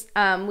sometimes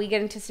we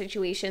get into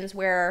situations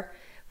where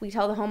we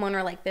tell the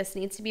homeowner, like, this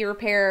needs to be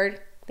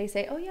repaired. They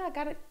say, oh yeah,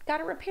 got it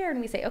repaired.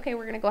 And we say, okay,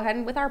 we're going to go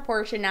ahead with our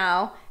portion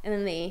now. And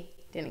then they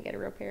didn't get it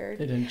repaired.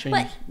 They didn't change.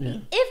 But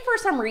if for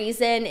some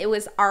reason it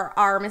was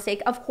our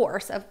mistake, of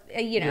course,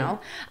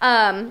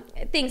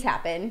 things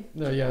happen.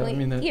 No, yeah, I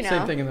mean,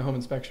 same thing in the home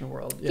inspection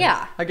world.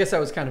 Yeah. I guess that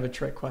was kind of a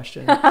trick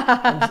question.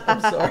 I'm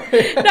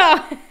sorry.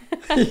 No.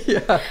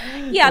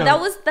 Yeah, that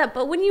was that.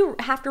 But when you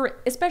have to,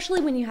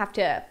 especially when you have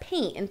to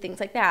paint and things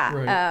like that,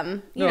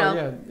 right. you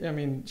know. Yeah. I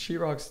mean,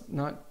 sheetrock's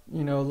not,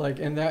 like,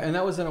 and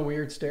that was in a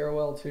weird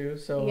stairwell too.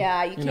 So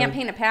yeah, you can't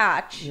paint a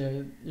patch.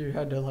 Yeah, you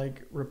had to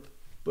like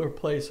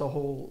replace a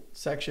whole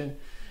section.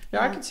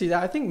 Yeah, I could see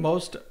that. I think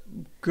most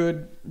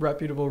good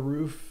reputable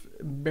roof,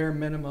 bare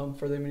minimum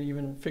for them to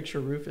even fix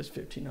your roof is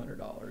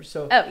 $1,500.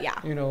 So,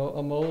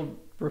 a mold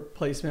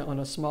replacement on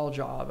a small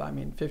job, I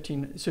mean,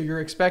 so you're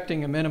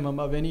expecting a minimum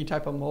of any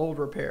type of mold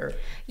repair,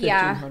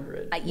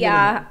 $1,500.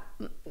 Yeah.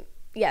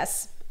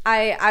 Yes.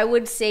 I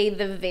would say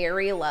the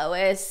very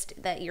lowest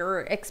that you're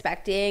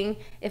expecting,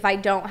 if I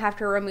don't have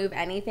to remove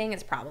anything,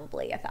 is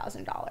probably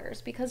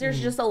 $1,000, because there's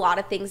just a lot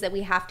of things that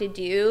we have to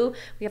do.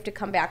 We have to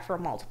come back for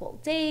multiple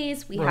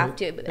days. We have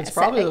to it's set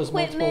probably equipment,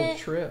 those multiple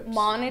trips.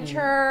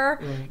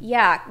 Monitor.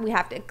 Yeah, we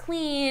have to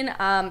clean.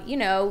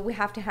 We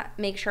have to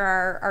make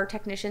sure our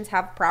technicians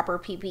have proper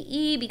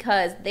PPE,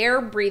 because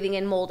they're breathing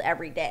in mold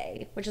every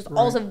day, which is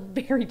also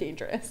very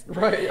dangerous.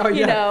 Right. Oh,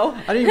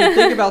 yeah. I didn't even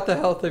think about the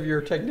health of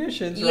your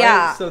technicians, right?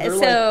 Yeah. So they're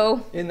like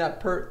in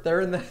that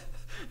they're in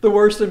the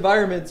worst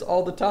environments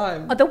all the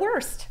time. The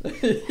worst.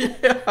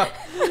 Yeah.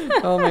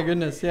 Oh my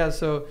goodness. Yeah.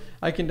 So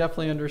I can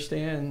definitely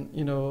understand,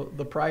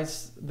 the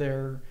price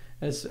there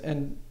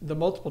and the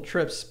multiple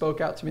trips spoke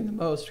out to me the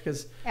most,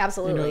 because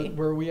absolutely,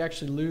 where we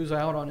actually lose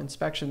out on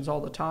inspections all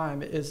the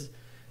time is,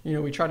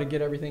 we try to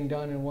get everything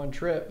done in one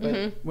trip,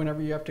 but whenever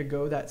you have to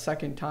go that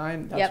second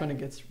time, that's when it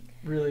gets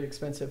really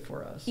expensive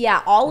for us.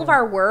 Yeah. All of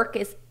our work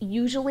is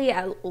usually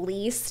at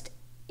least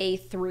a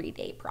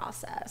 3-day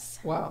process.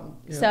 Wow.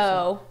 Yeah,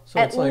 so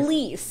at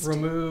least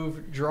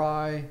remove,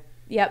 dry.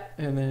 Yep.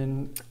 And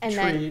then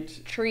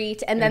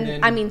treat. And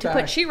then I mean, to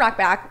put sheetrock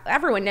back,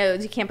 everyone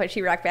knows you can't put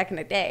sheetrock back in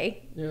a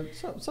day. Yeah,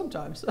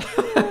 sometimes.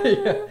 But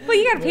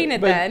you got to paint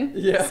it then.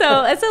 Yeah.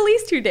 So it's at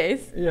least 2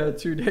 days. Yeah, a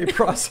 2-day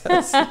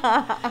process.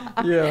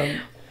 Yeah.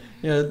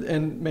 Yeah,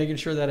 and making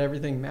sure that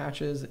everything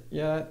matches.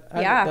 Yeah.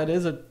 That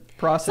is a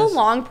process. It's a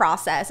long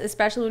process,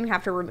 especially when you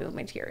have to remove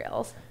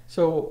materials.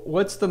 So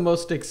what's the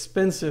most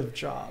expensive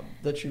job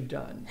that you've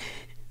done?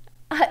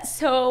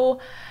 The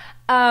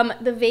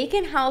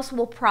vacant house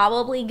will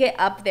probably get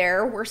up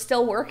there. We're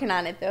still working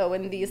on it though,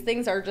 and these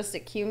things are just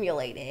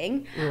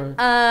accumulating. Right.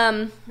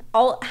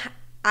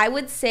 I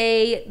would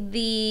say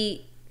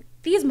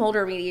these mold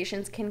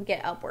remediations can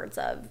get upwards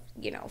of,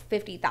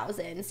 $50,000,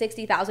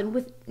 $60,000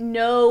 with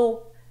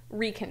no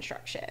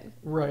reconstruction.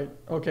 Right.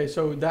 Okay.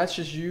 So that's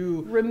just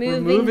you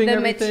removing the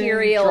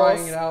materials,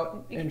 drying it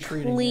out, and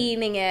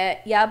cleaning it.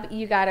 Yep.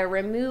 You got to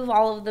remove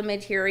all of the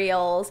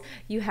materials.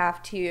 You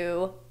have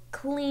to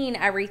clean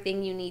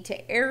everything. You need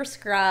to air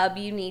scrub.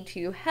 You need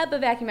to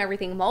HEPA vacuum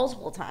everything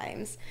multiple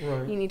times.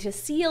 Right. You need to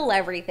seal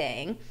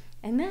everything,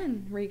 and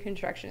then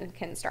reconstruction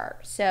can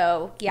start.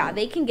 So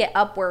they can get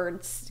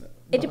upwards.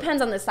 It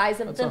depends on the size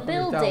of the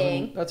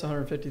building. That's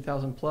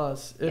 $150,000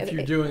 plus if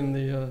you're doing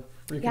the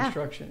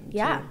reconstruction.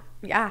 Yeah,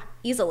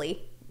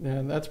 easily.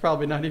 Yeah, that's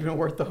probably not even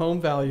worth the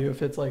home value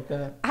if it's like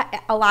that.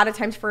 A lot of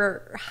times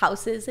for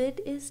houses,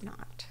 it is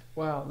not.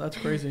 Wow, that's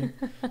crazy.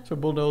 So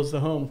bulldoze the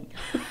home.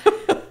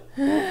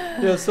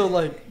 Yeah, so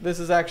like this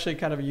is actually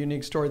kind of a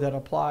unique story that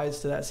applies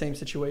to that same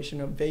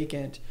situation of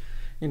vacant.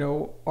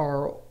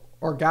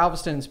 Our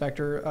Galveston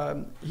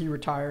inspector, he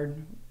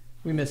retired.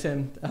 We miss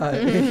him.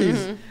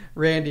 He's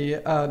Randy.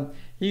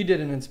 He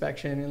did an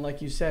inspection, and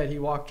like you said, he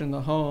walked in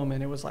the home,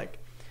 and it was like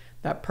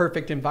that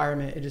perfect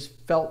environment. It just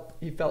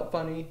he felt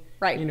funny.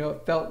 Right.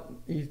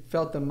 He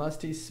felt the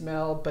musty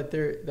smell, but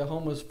the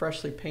home was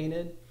freshly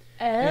painted.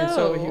 Oh. And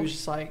so he was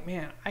just like,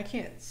 man, I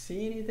can't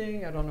see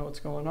anything. I don't know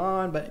what's going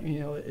on, but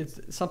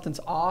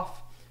something's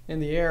off in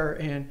the air.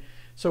 And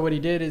so what he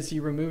did is he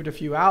removed a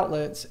few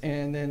outlets,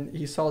 and then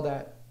he saw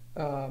that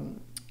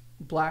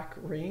black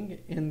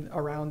ring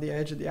around the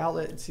edge of the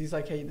outlet. So he's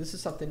like, hey, this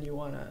is something you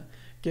want to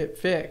get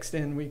fixed.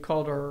 And we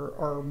called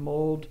our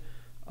mold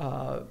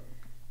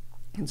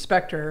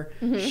inspector.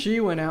 She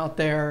went out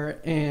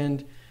there,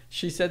 and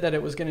she said that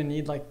it was going to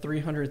need like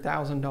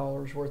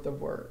 $300,000 worth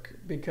of work,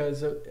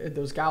 because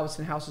those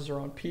Galveston houses are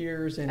on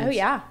piers, and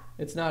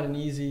it's not an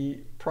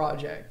easy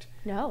project.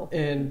 No.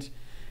 And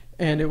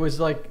it was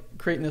like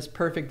creating this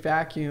perfect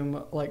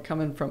vacuum, like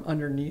coming from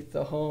underneath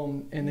the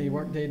home, and they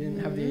didn't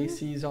have the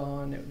ACs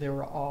on, they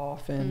were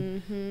off,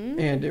 and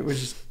it was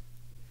just,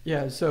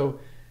 so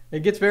it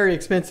gets very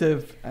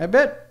expensive. I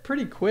bet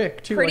pretty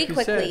quick too, like you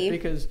said,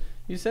 because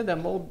you said that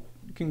mold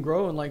can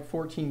grow in like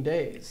 14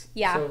 days.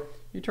 Yeah. So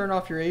you turn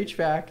off your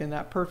HVAC in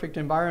that perfect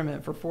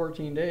environment for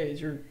 14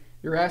 days,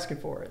 you're asking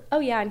for it. Oh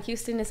yeah, and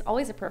Houston is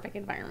always a perfect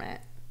environment.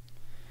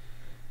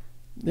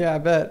 Yeah, I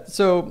bet.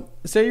 So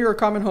say you're a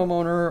common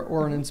homeowner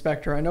or an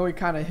inspector. I know we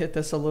kind of hit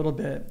this a little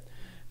bit,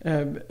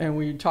 and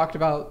we talked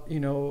about,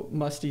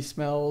 musty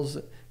smells,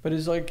 but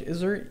is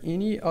there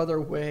any other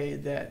way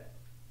that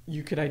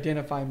you could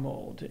identify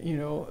mold?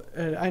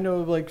 I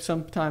know like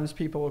sometimes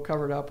people will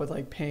cover it up with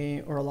like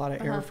paint or a lot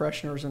of air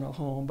fresheners in a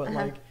home, but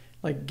like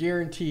like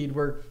guaranteed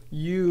where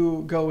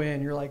you go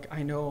in, you're like,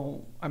 I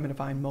know I'm going to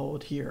find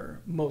mold here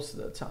most of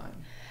the time?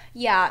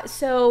 Yeah.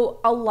 So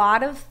a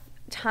lot of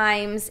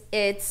times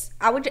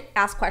I would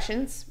ask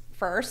questions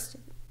first,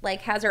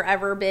 like, has there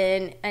ever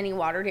been any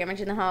water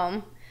damage in the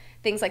home?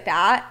 Things like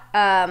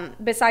that.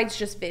 Besides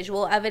just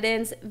visual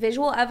evidence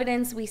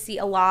we see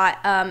a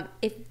lot.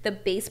 If the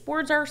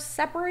baseboards are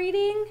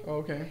separating,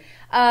 Okay.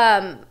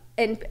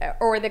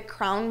 or the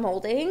crown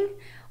molding,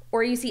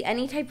 or you see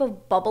any type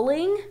of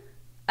bubbling,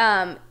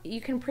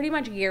 you can pretty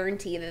much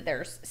guarantee that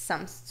there's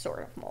some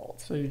sort of mold.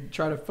 So you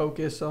try to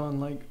focus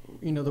on like,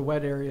 the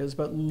wet areas,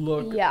 but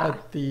look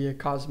at the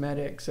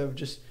cosmetics of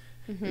just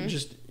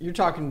you're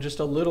talking just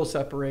a little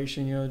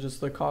separation,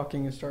 just the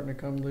caulking is starting to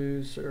come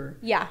loose, or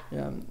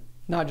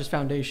not just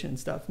foundation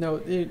stuff. No,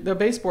 the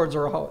baseboards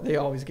they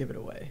always give it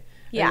away.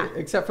 Yeah.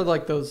 Except for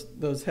like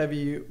those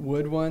heavy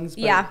wood ones.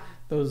 But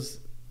those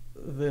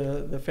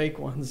the fake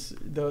ones,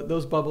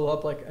 those bubble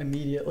up like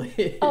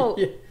immediately. Oh,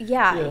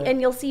 yeah. And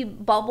you'll see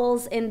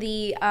bubbles in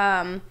the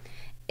and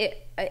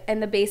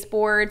the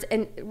baseboards,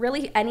 and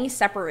really any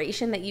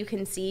separation that you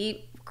can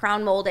see,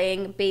 crown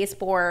molding,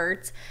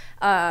 baseboards,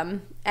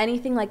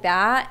 anything like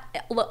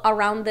that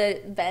around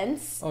the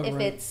vents. If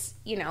it's,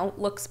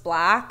 looks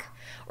black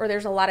or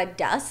there's a lot of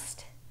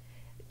dust,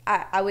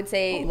 I would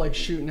say like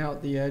shooting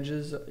out the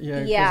edges.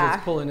 Yeah. Because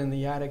it's pulling in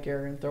the attic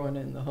area and throwing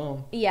it in the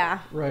home. Yeah.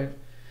 Right.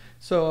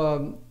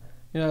 So,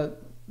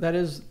 that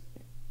is,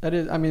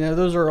 I mean,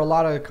 those are a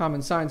lot of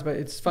common signs, but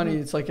it's funny.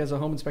 It's like, as a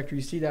home inspector,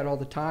 you see that all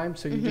the time.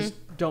 So you just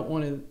don't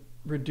want to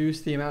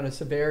reduce the amount of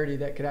severity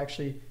that could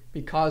actually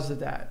be caused of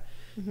that.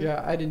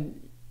 Yeah. I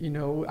didn't,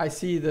 I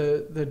see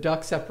the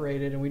duct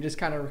separated and we just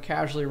kind of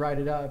casually write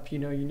it up. You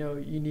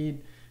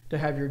need to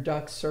have your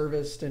ducts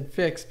serviced and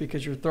fixed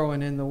because you're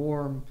throwing in the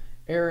warm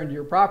air into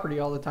your property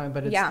all the time.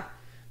 But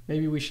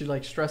maybe we should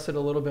like stress it a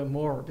little bit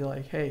more. Be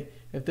like, hey,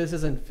 if this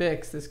isn't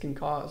fixed, this can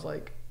cause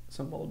like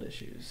some mold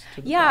issues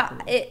to the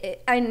property.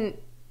 And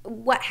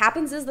what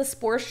happens is the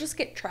spores just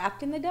get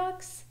trapped in the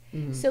ducts.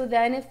 So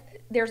then if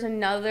there's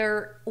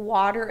another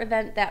water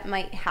event that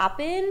might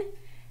happen,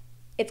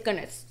 it's going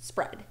to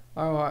spread.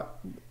 Oh,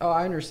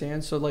 I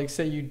understand. So like,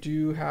 say you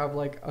do have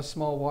like a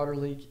small water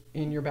leak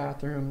in your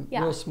bathroom,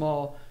 real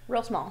small,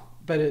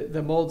 but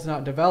the mold's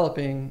not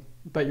developing,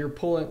 but you're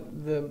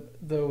pulling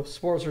the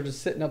spores are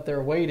just sitting up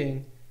there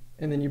waiting,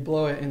 and then you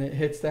blow it and it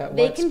hits that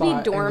wet spot. They can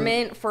be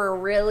dormant for a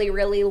really,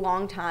 really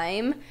long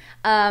time.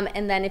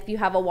 And then if you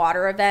have a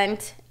water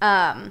event,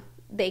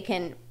 they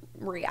can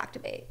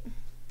reactivate.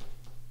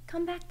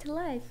 Come back to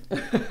life.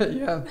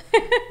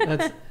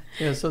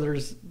 So they're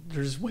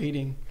just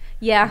waiting.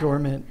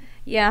 Dormant.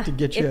 To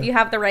get you. If you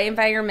have the right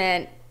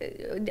environment,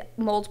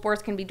 mold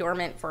spores can be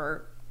dormant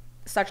for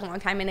such a long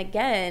time. And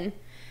again,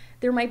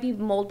 there might be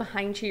mold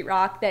behind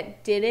sheetrock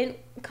that didn't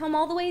come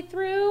all the way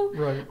through.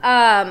 Right.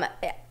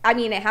 I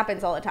mean, it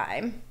happens all the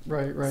time.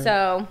 Right.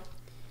 So.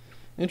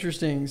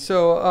 Interesting.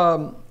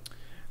 So,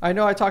 I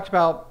know I talked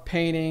about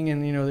painting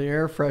and, the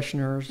air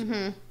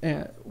fresheners.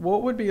 And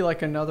what would be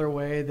like another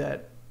way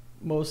that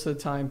most of the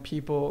time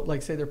people,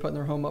 like say they're putting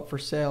their home up for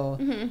sale,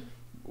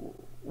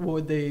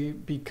 would they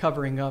be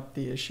covering up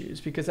the issues?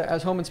 Because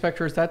as home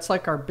inspectors, that's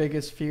like our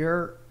biggest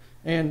fear.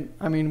 And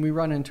I mean, we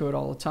run into it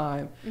all the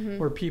time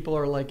where people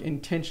are like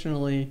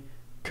intentionally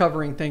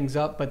covering things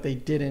up, but they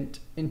didn't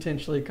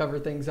intentionally cover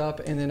things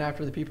up. And then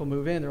after the people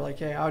move in, they're like,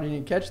 hey, how did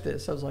you catch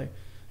this? I was like,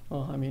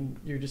 well, I mean,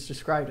 you just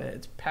described it.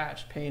 It's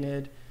patched,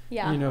 painted,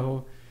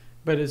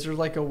 but is there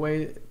like a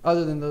way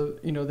other than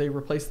they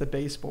replaced the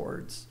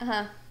baseboards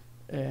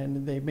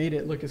and they made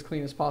it look as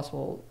clean as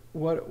possible.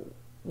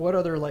 What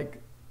other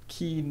like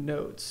key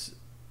notes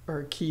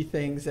or key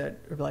things that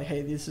are like,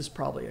 hey, this is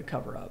probably a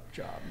cover up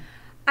job?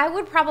 I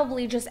would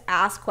probably just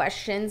ask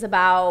questions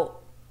about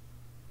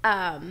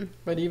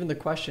but even the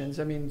questions,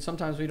 I mean,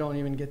 sometimes we don't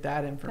even get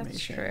that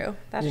information.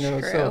 That's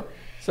true.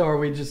 So are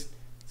we just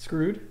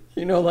screwed?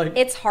 Like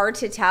it's hard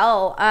to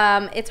tell.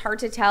 It's hard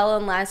to tell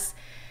unless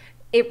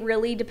it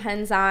really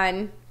depends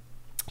on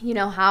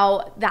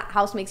how that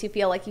house makes you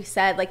feel. Like you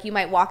said, like you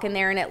might walk in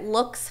there and it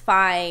looks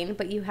fine,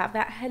 but you have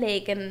that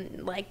headache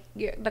and like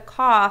the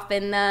cough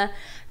and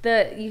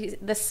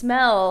the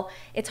smell.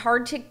 It's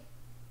hard to,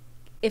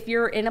 if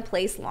you're in a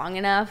place long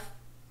enough,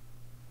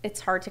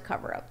 it's hard to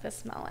cover up the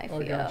smell, I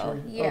feel. Gotcha.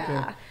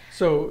 Yeah. Okay.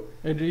 So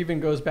it even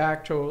goes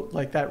back to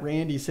like that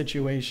Randy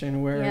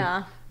situation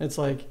where it's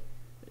like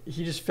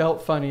he just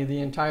felt funny the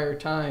entire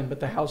time,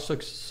 but the house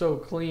looks so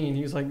clean.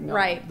 He was like,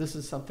 no, this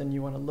is something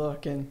you want to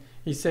look. And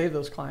he saved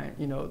those clients,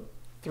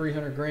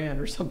 $300,000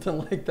 or something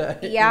like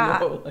that.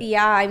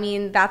 I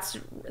mean, that's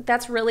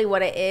really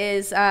what it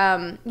is.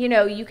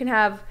 You can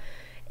have,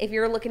 if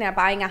you're looking at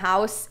buying a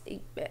house,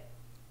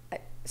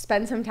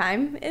 spend some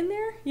time in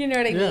there. You know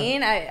what I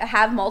mean? I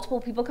have multiple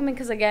people come in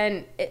because,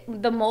 again,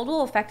 the mold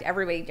will affect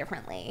everybody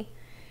differently.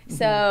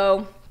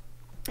 So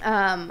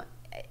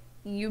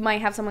you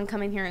might have someone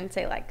come in here and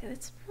say, like,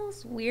 it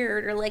smells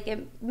weird, or like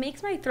it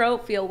makes my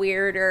throat feel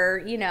weird,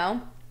 or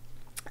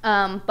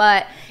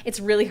but it's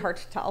really hard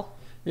to tell.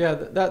 Yeah,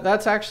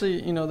 that's actually,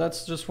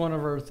 that's just one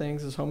of our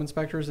things as home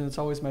inspectors, and it's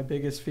always my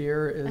biggest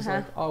fear is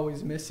like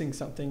always missing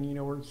something.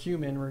 We're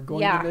human, we're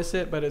going to miss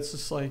it, but it's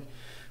just like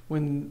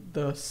when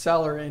the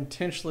seller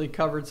intentionally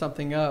covered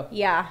something up,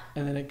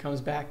 and then it comes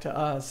back to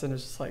us, and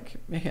it's just like,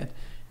 man,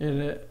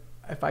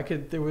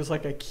 there was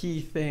like a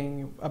key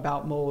thing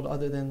about mold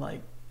other than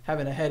like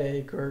having a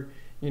headache or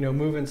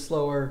moving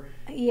slower.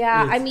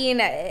 Yeah, I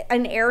mean,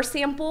 an air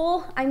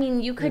sample. I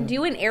mean, you could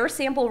do an air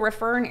sample,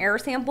 refer an air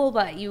sample,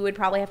 but you would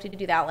probably have to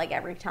do that like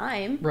every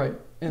time. Right.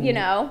 And,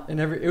 and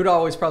it would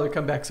always probably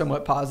come back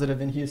somewhat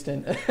positive in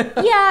Houston.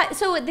 Yeah,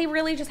 so they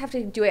really just have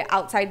to do it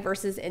outside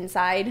versus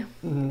inside.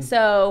 Mm-hmm.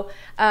 So,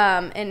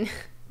 and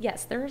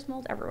yes, there's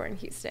mold everywhere in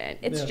Houston.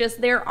 It's just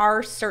there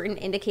are certain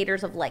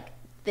indicators of like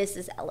this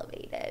is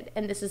elevated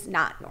and this is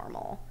not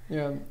normal.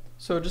 Yeah.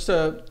 So just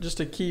a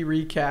key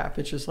recap.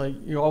 It's just like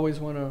you always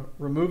want to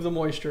remove the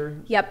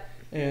moisture. Yep.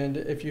 And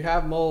if you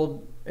have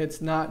mold,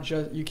 it's not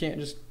just you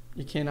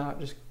cannot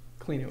just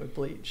clean it with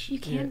bleach. You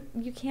can't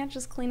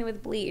just clean it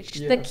with bleach.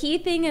 Yeah. The key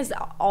thing is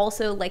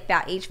also like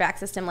that HVAC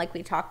system, like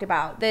we talked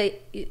about.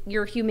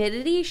 Your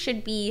humidity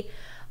should be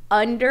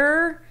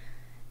under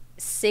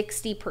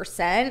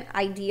 60%,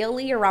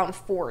 ideally around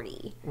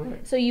 40.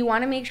 Right. So you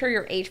want to make sure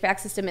your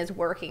HVAC system is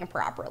working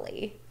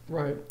properly.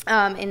 Right.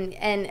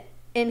 And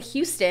in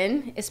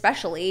Houston,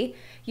 especially,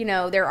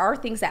 there are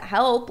things that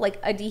help, like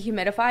a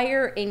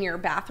dehumidifier in your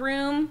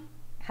bathroom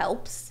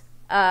helps.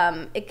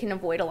 It can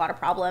avoid a lot of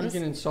problems.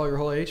 You can install your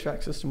whole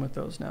HVAC system with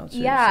those now, too.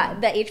 Yeah,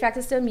 so. The HVAC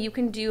system, you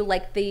can do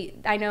like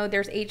I know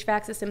there's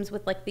HVAC systems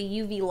with like the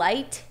UV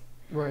light.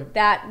 Right.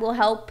 That will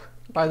help.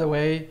 By the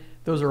way,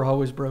 those are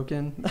always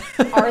broken.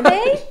 Are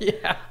they?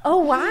 Yeah. Oh,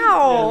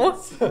 wow.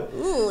 Yeah,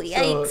 Ooh,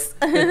 yikes.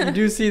 So if you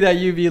do see that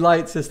UV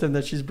light system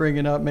that she's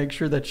bringing up, make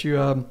sure that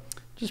you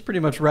just pretty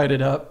much write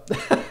it up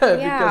because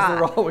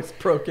they're always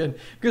broken.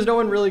 Because no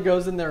one really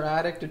goes in their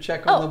attic to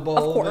check on the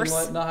bulb and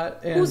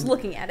whatnot. And who's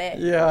looking at it?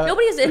 Yeah.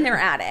 Nobody's in their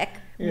attic.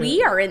 Yeah.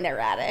 We are in their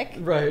attic.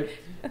 Right.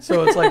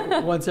 So it's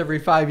like once every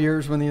 5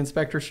 years when the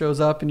inspector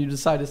shows up and you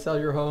decide to sell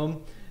your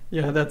home.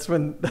 Yeah, that's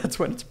when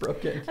it's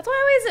broken. That's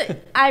why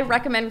I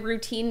recommend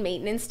routine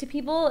maintenance to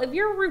people. If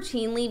you're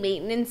routinely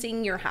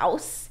maintaining your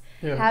house,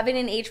 having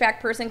an HVAC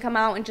person come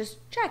out and just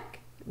check.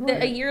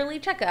 A yearly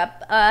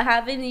checkup,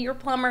 having your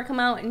plumber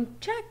come out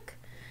and check,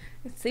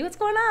 see what's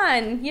going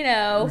on,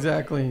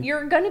 Exactly.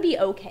 You're going to be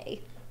okay.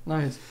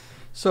 Nice.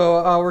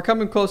 So we're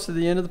coming close to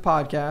the end of the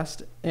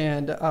podcast,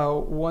 and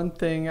one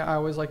thing I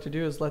always like to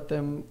do is let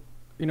them,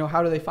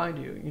 how do they find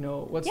you?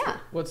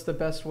 What's the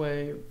best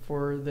way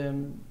for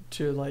them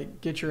to like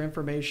get your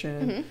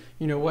information?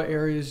 Mm-hmm. What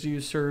areas do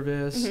you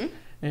service? Mm-hmm.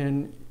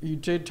 And you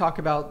did talk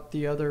about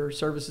the other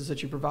services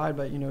that you provide,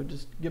 but,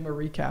 just give them a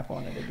recap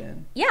on it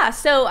again. Yeah.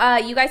 So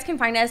you guys can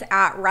find us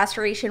at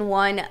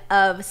restoration1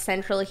 of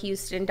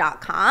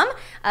centralhouston.com.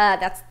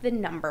 That's the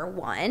number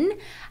 1.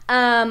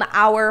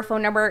 Our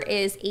phone number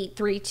is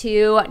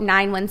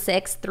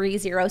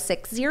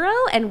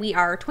 832-916-3060, and we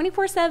are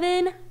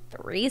 24/7,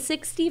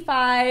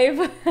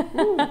 365.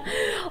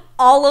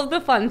 All of the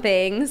fun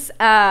things.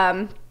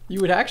 You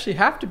would actually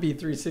have to be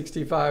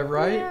 365,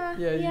 right?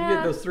 Yeah, you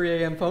get those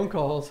 3 a.m. phone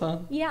calls,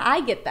 huh? Yeah,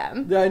 I get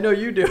them. Yeah, I know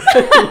you do.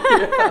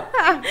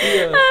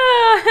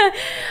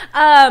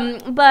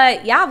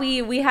 But yeah,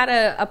 we had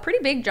a pretty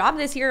big job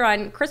this year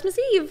on Christmas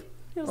Eve.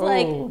 It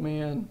was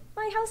man.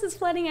 My house is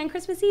flooding on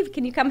Christmas Eve.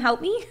 Can you come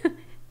help me?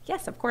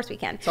 Yes, of course we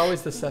can. It's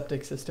always the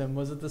septic system.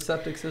 Was it the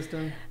septic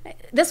system?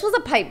 This was a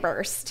pipe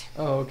burst.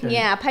 Oh, okay.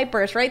 Yeah, pipe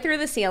burst right through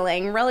the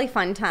ceiling. Really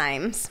fun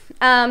times.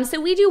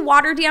 So we do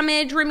water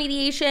damage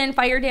remediation,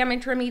 fire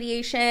damage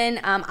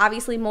remediation,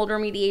 obviously mold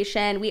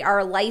remediation. We are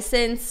a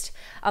licensed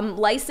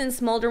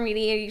mold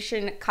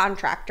remediation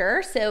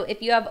contractor. So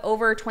if you have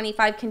over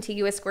 25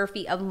 contiguous square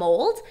feet of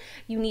mold,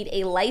 you need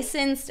a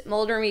licensed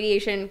mold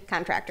remediation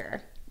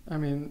contractor. I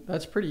mean,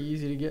 that's pretty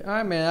easy to get.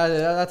 I mean,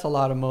 that's a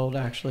lot of mold,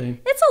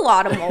 actually. It's a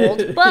lot of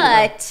mold,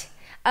 but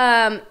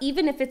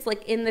even if it's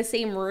like in the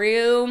same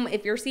room,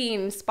 if you're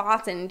seeing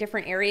spots in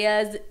different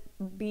areas,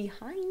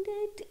 behind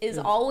it is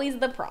always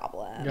the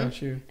problem.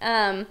 Got you.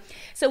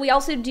 So we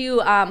also do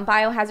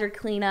biohazard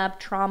cleanup,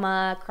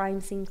 trauma, crime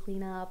scene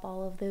cleanup,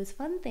 all of those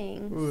fun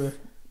things. Ooh.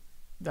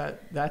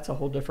 That's a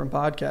whole different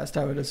podcast,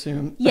 I would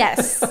assume.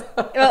 Yes,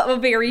 a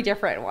very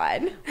different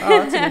one. Oh,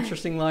 that's an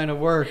interesting line of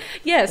work.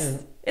 Yes. Yeah.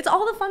 It's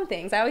all the fun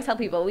things. I always tell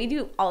people we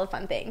do all the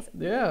fun things.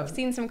 Yeah. I've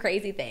seen some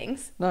crazy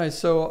things. Nice.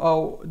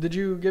 So did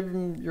you give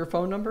them your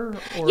phone number?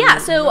 Yeah.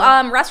 So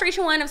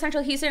Restoration 1 of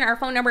Central Houston, our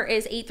phone number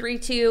is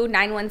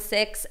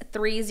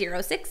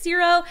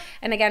 832-916-3060.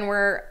 And again,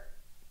 we're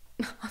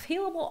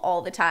available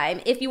all the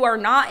time. If you are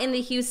not in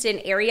the Houston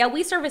area,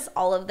 we service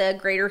all of the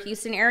greater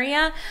Houston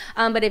area.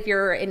 But if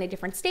you're in a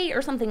different state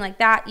or something like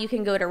that, you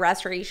can go to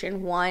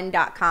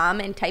restoration1.com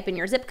and type in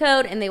your zip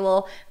code, and they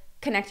will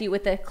connect you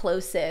with the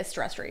closest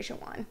Restoration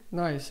 1.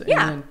 Nice.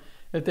 Yeah. And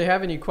if they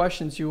have any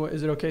questions,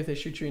 is it okay if they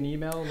shoot you an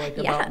email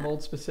about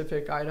mold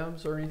specific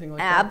items or anything like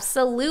that?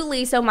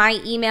 Absolutely. So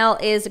my email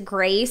is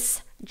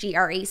grace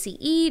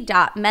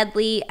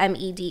grace.medley,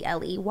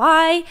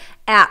 MEDLEY,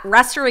 at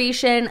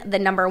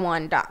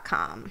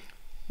restoration1.com.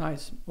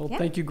 Nice. Well, Yeah.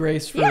 thank you,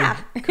 Grace, for Yeah.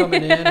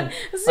 coming in. And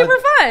Super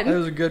fun. It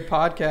was a good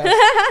podcast.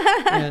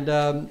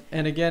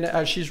 and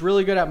again, she's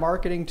really good at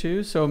marketing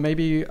too. So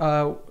maybe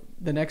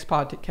the next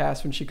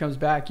podcast, when she comes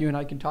back, you and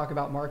I can talk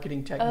about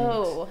marketing techniques.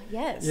 Oh,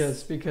 yes.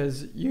 Yes,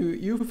 because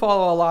you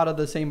follow a lot of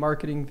the same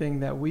marketing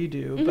thing that we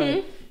do. Mm-hmm.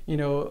 But,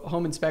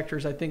 home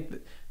inspectors, I think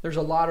there's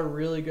a lot of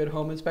really good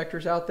home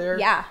inspectors out there.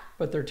 Yeah.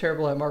 But they're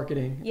terrible at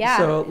marketing. Yeah.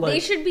 So, they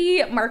should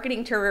be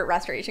marketing to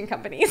restoration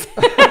companies.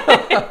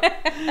 yeah.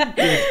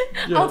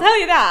 I'll tell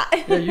you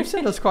that. Yeah, you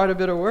sent us quite a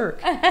bit of work.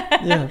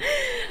 Yeah.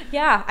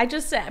 Yeah. I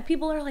just,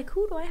 people are like,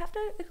 who do I have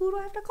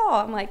to call?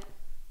 I'm like,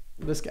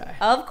 This guy.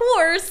 of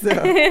course.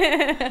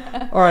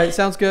 Yeah. All right,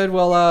 sounds good.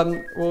 Well,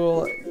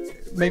 we'll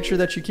make sure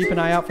that you keep an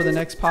eye out for the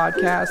next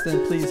podcast,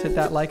 and please hit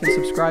that like and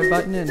subscribe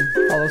button and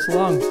follow us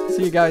along.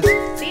 See you guys.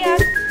 See ya.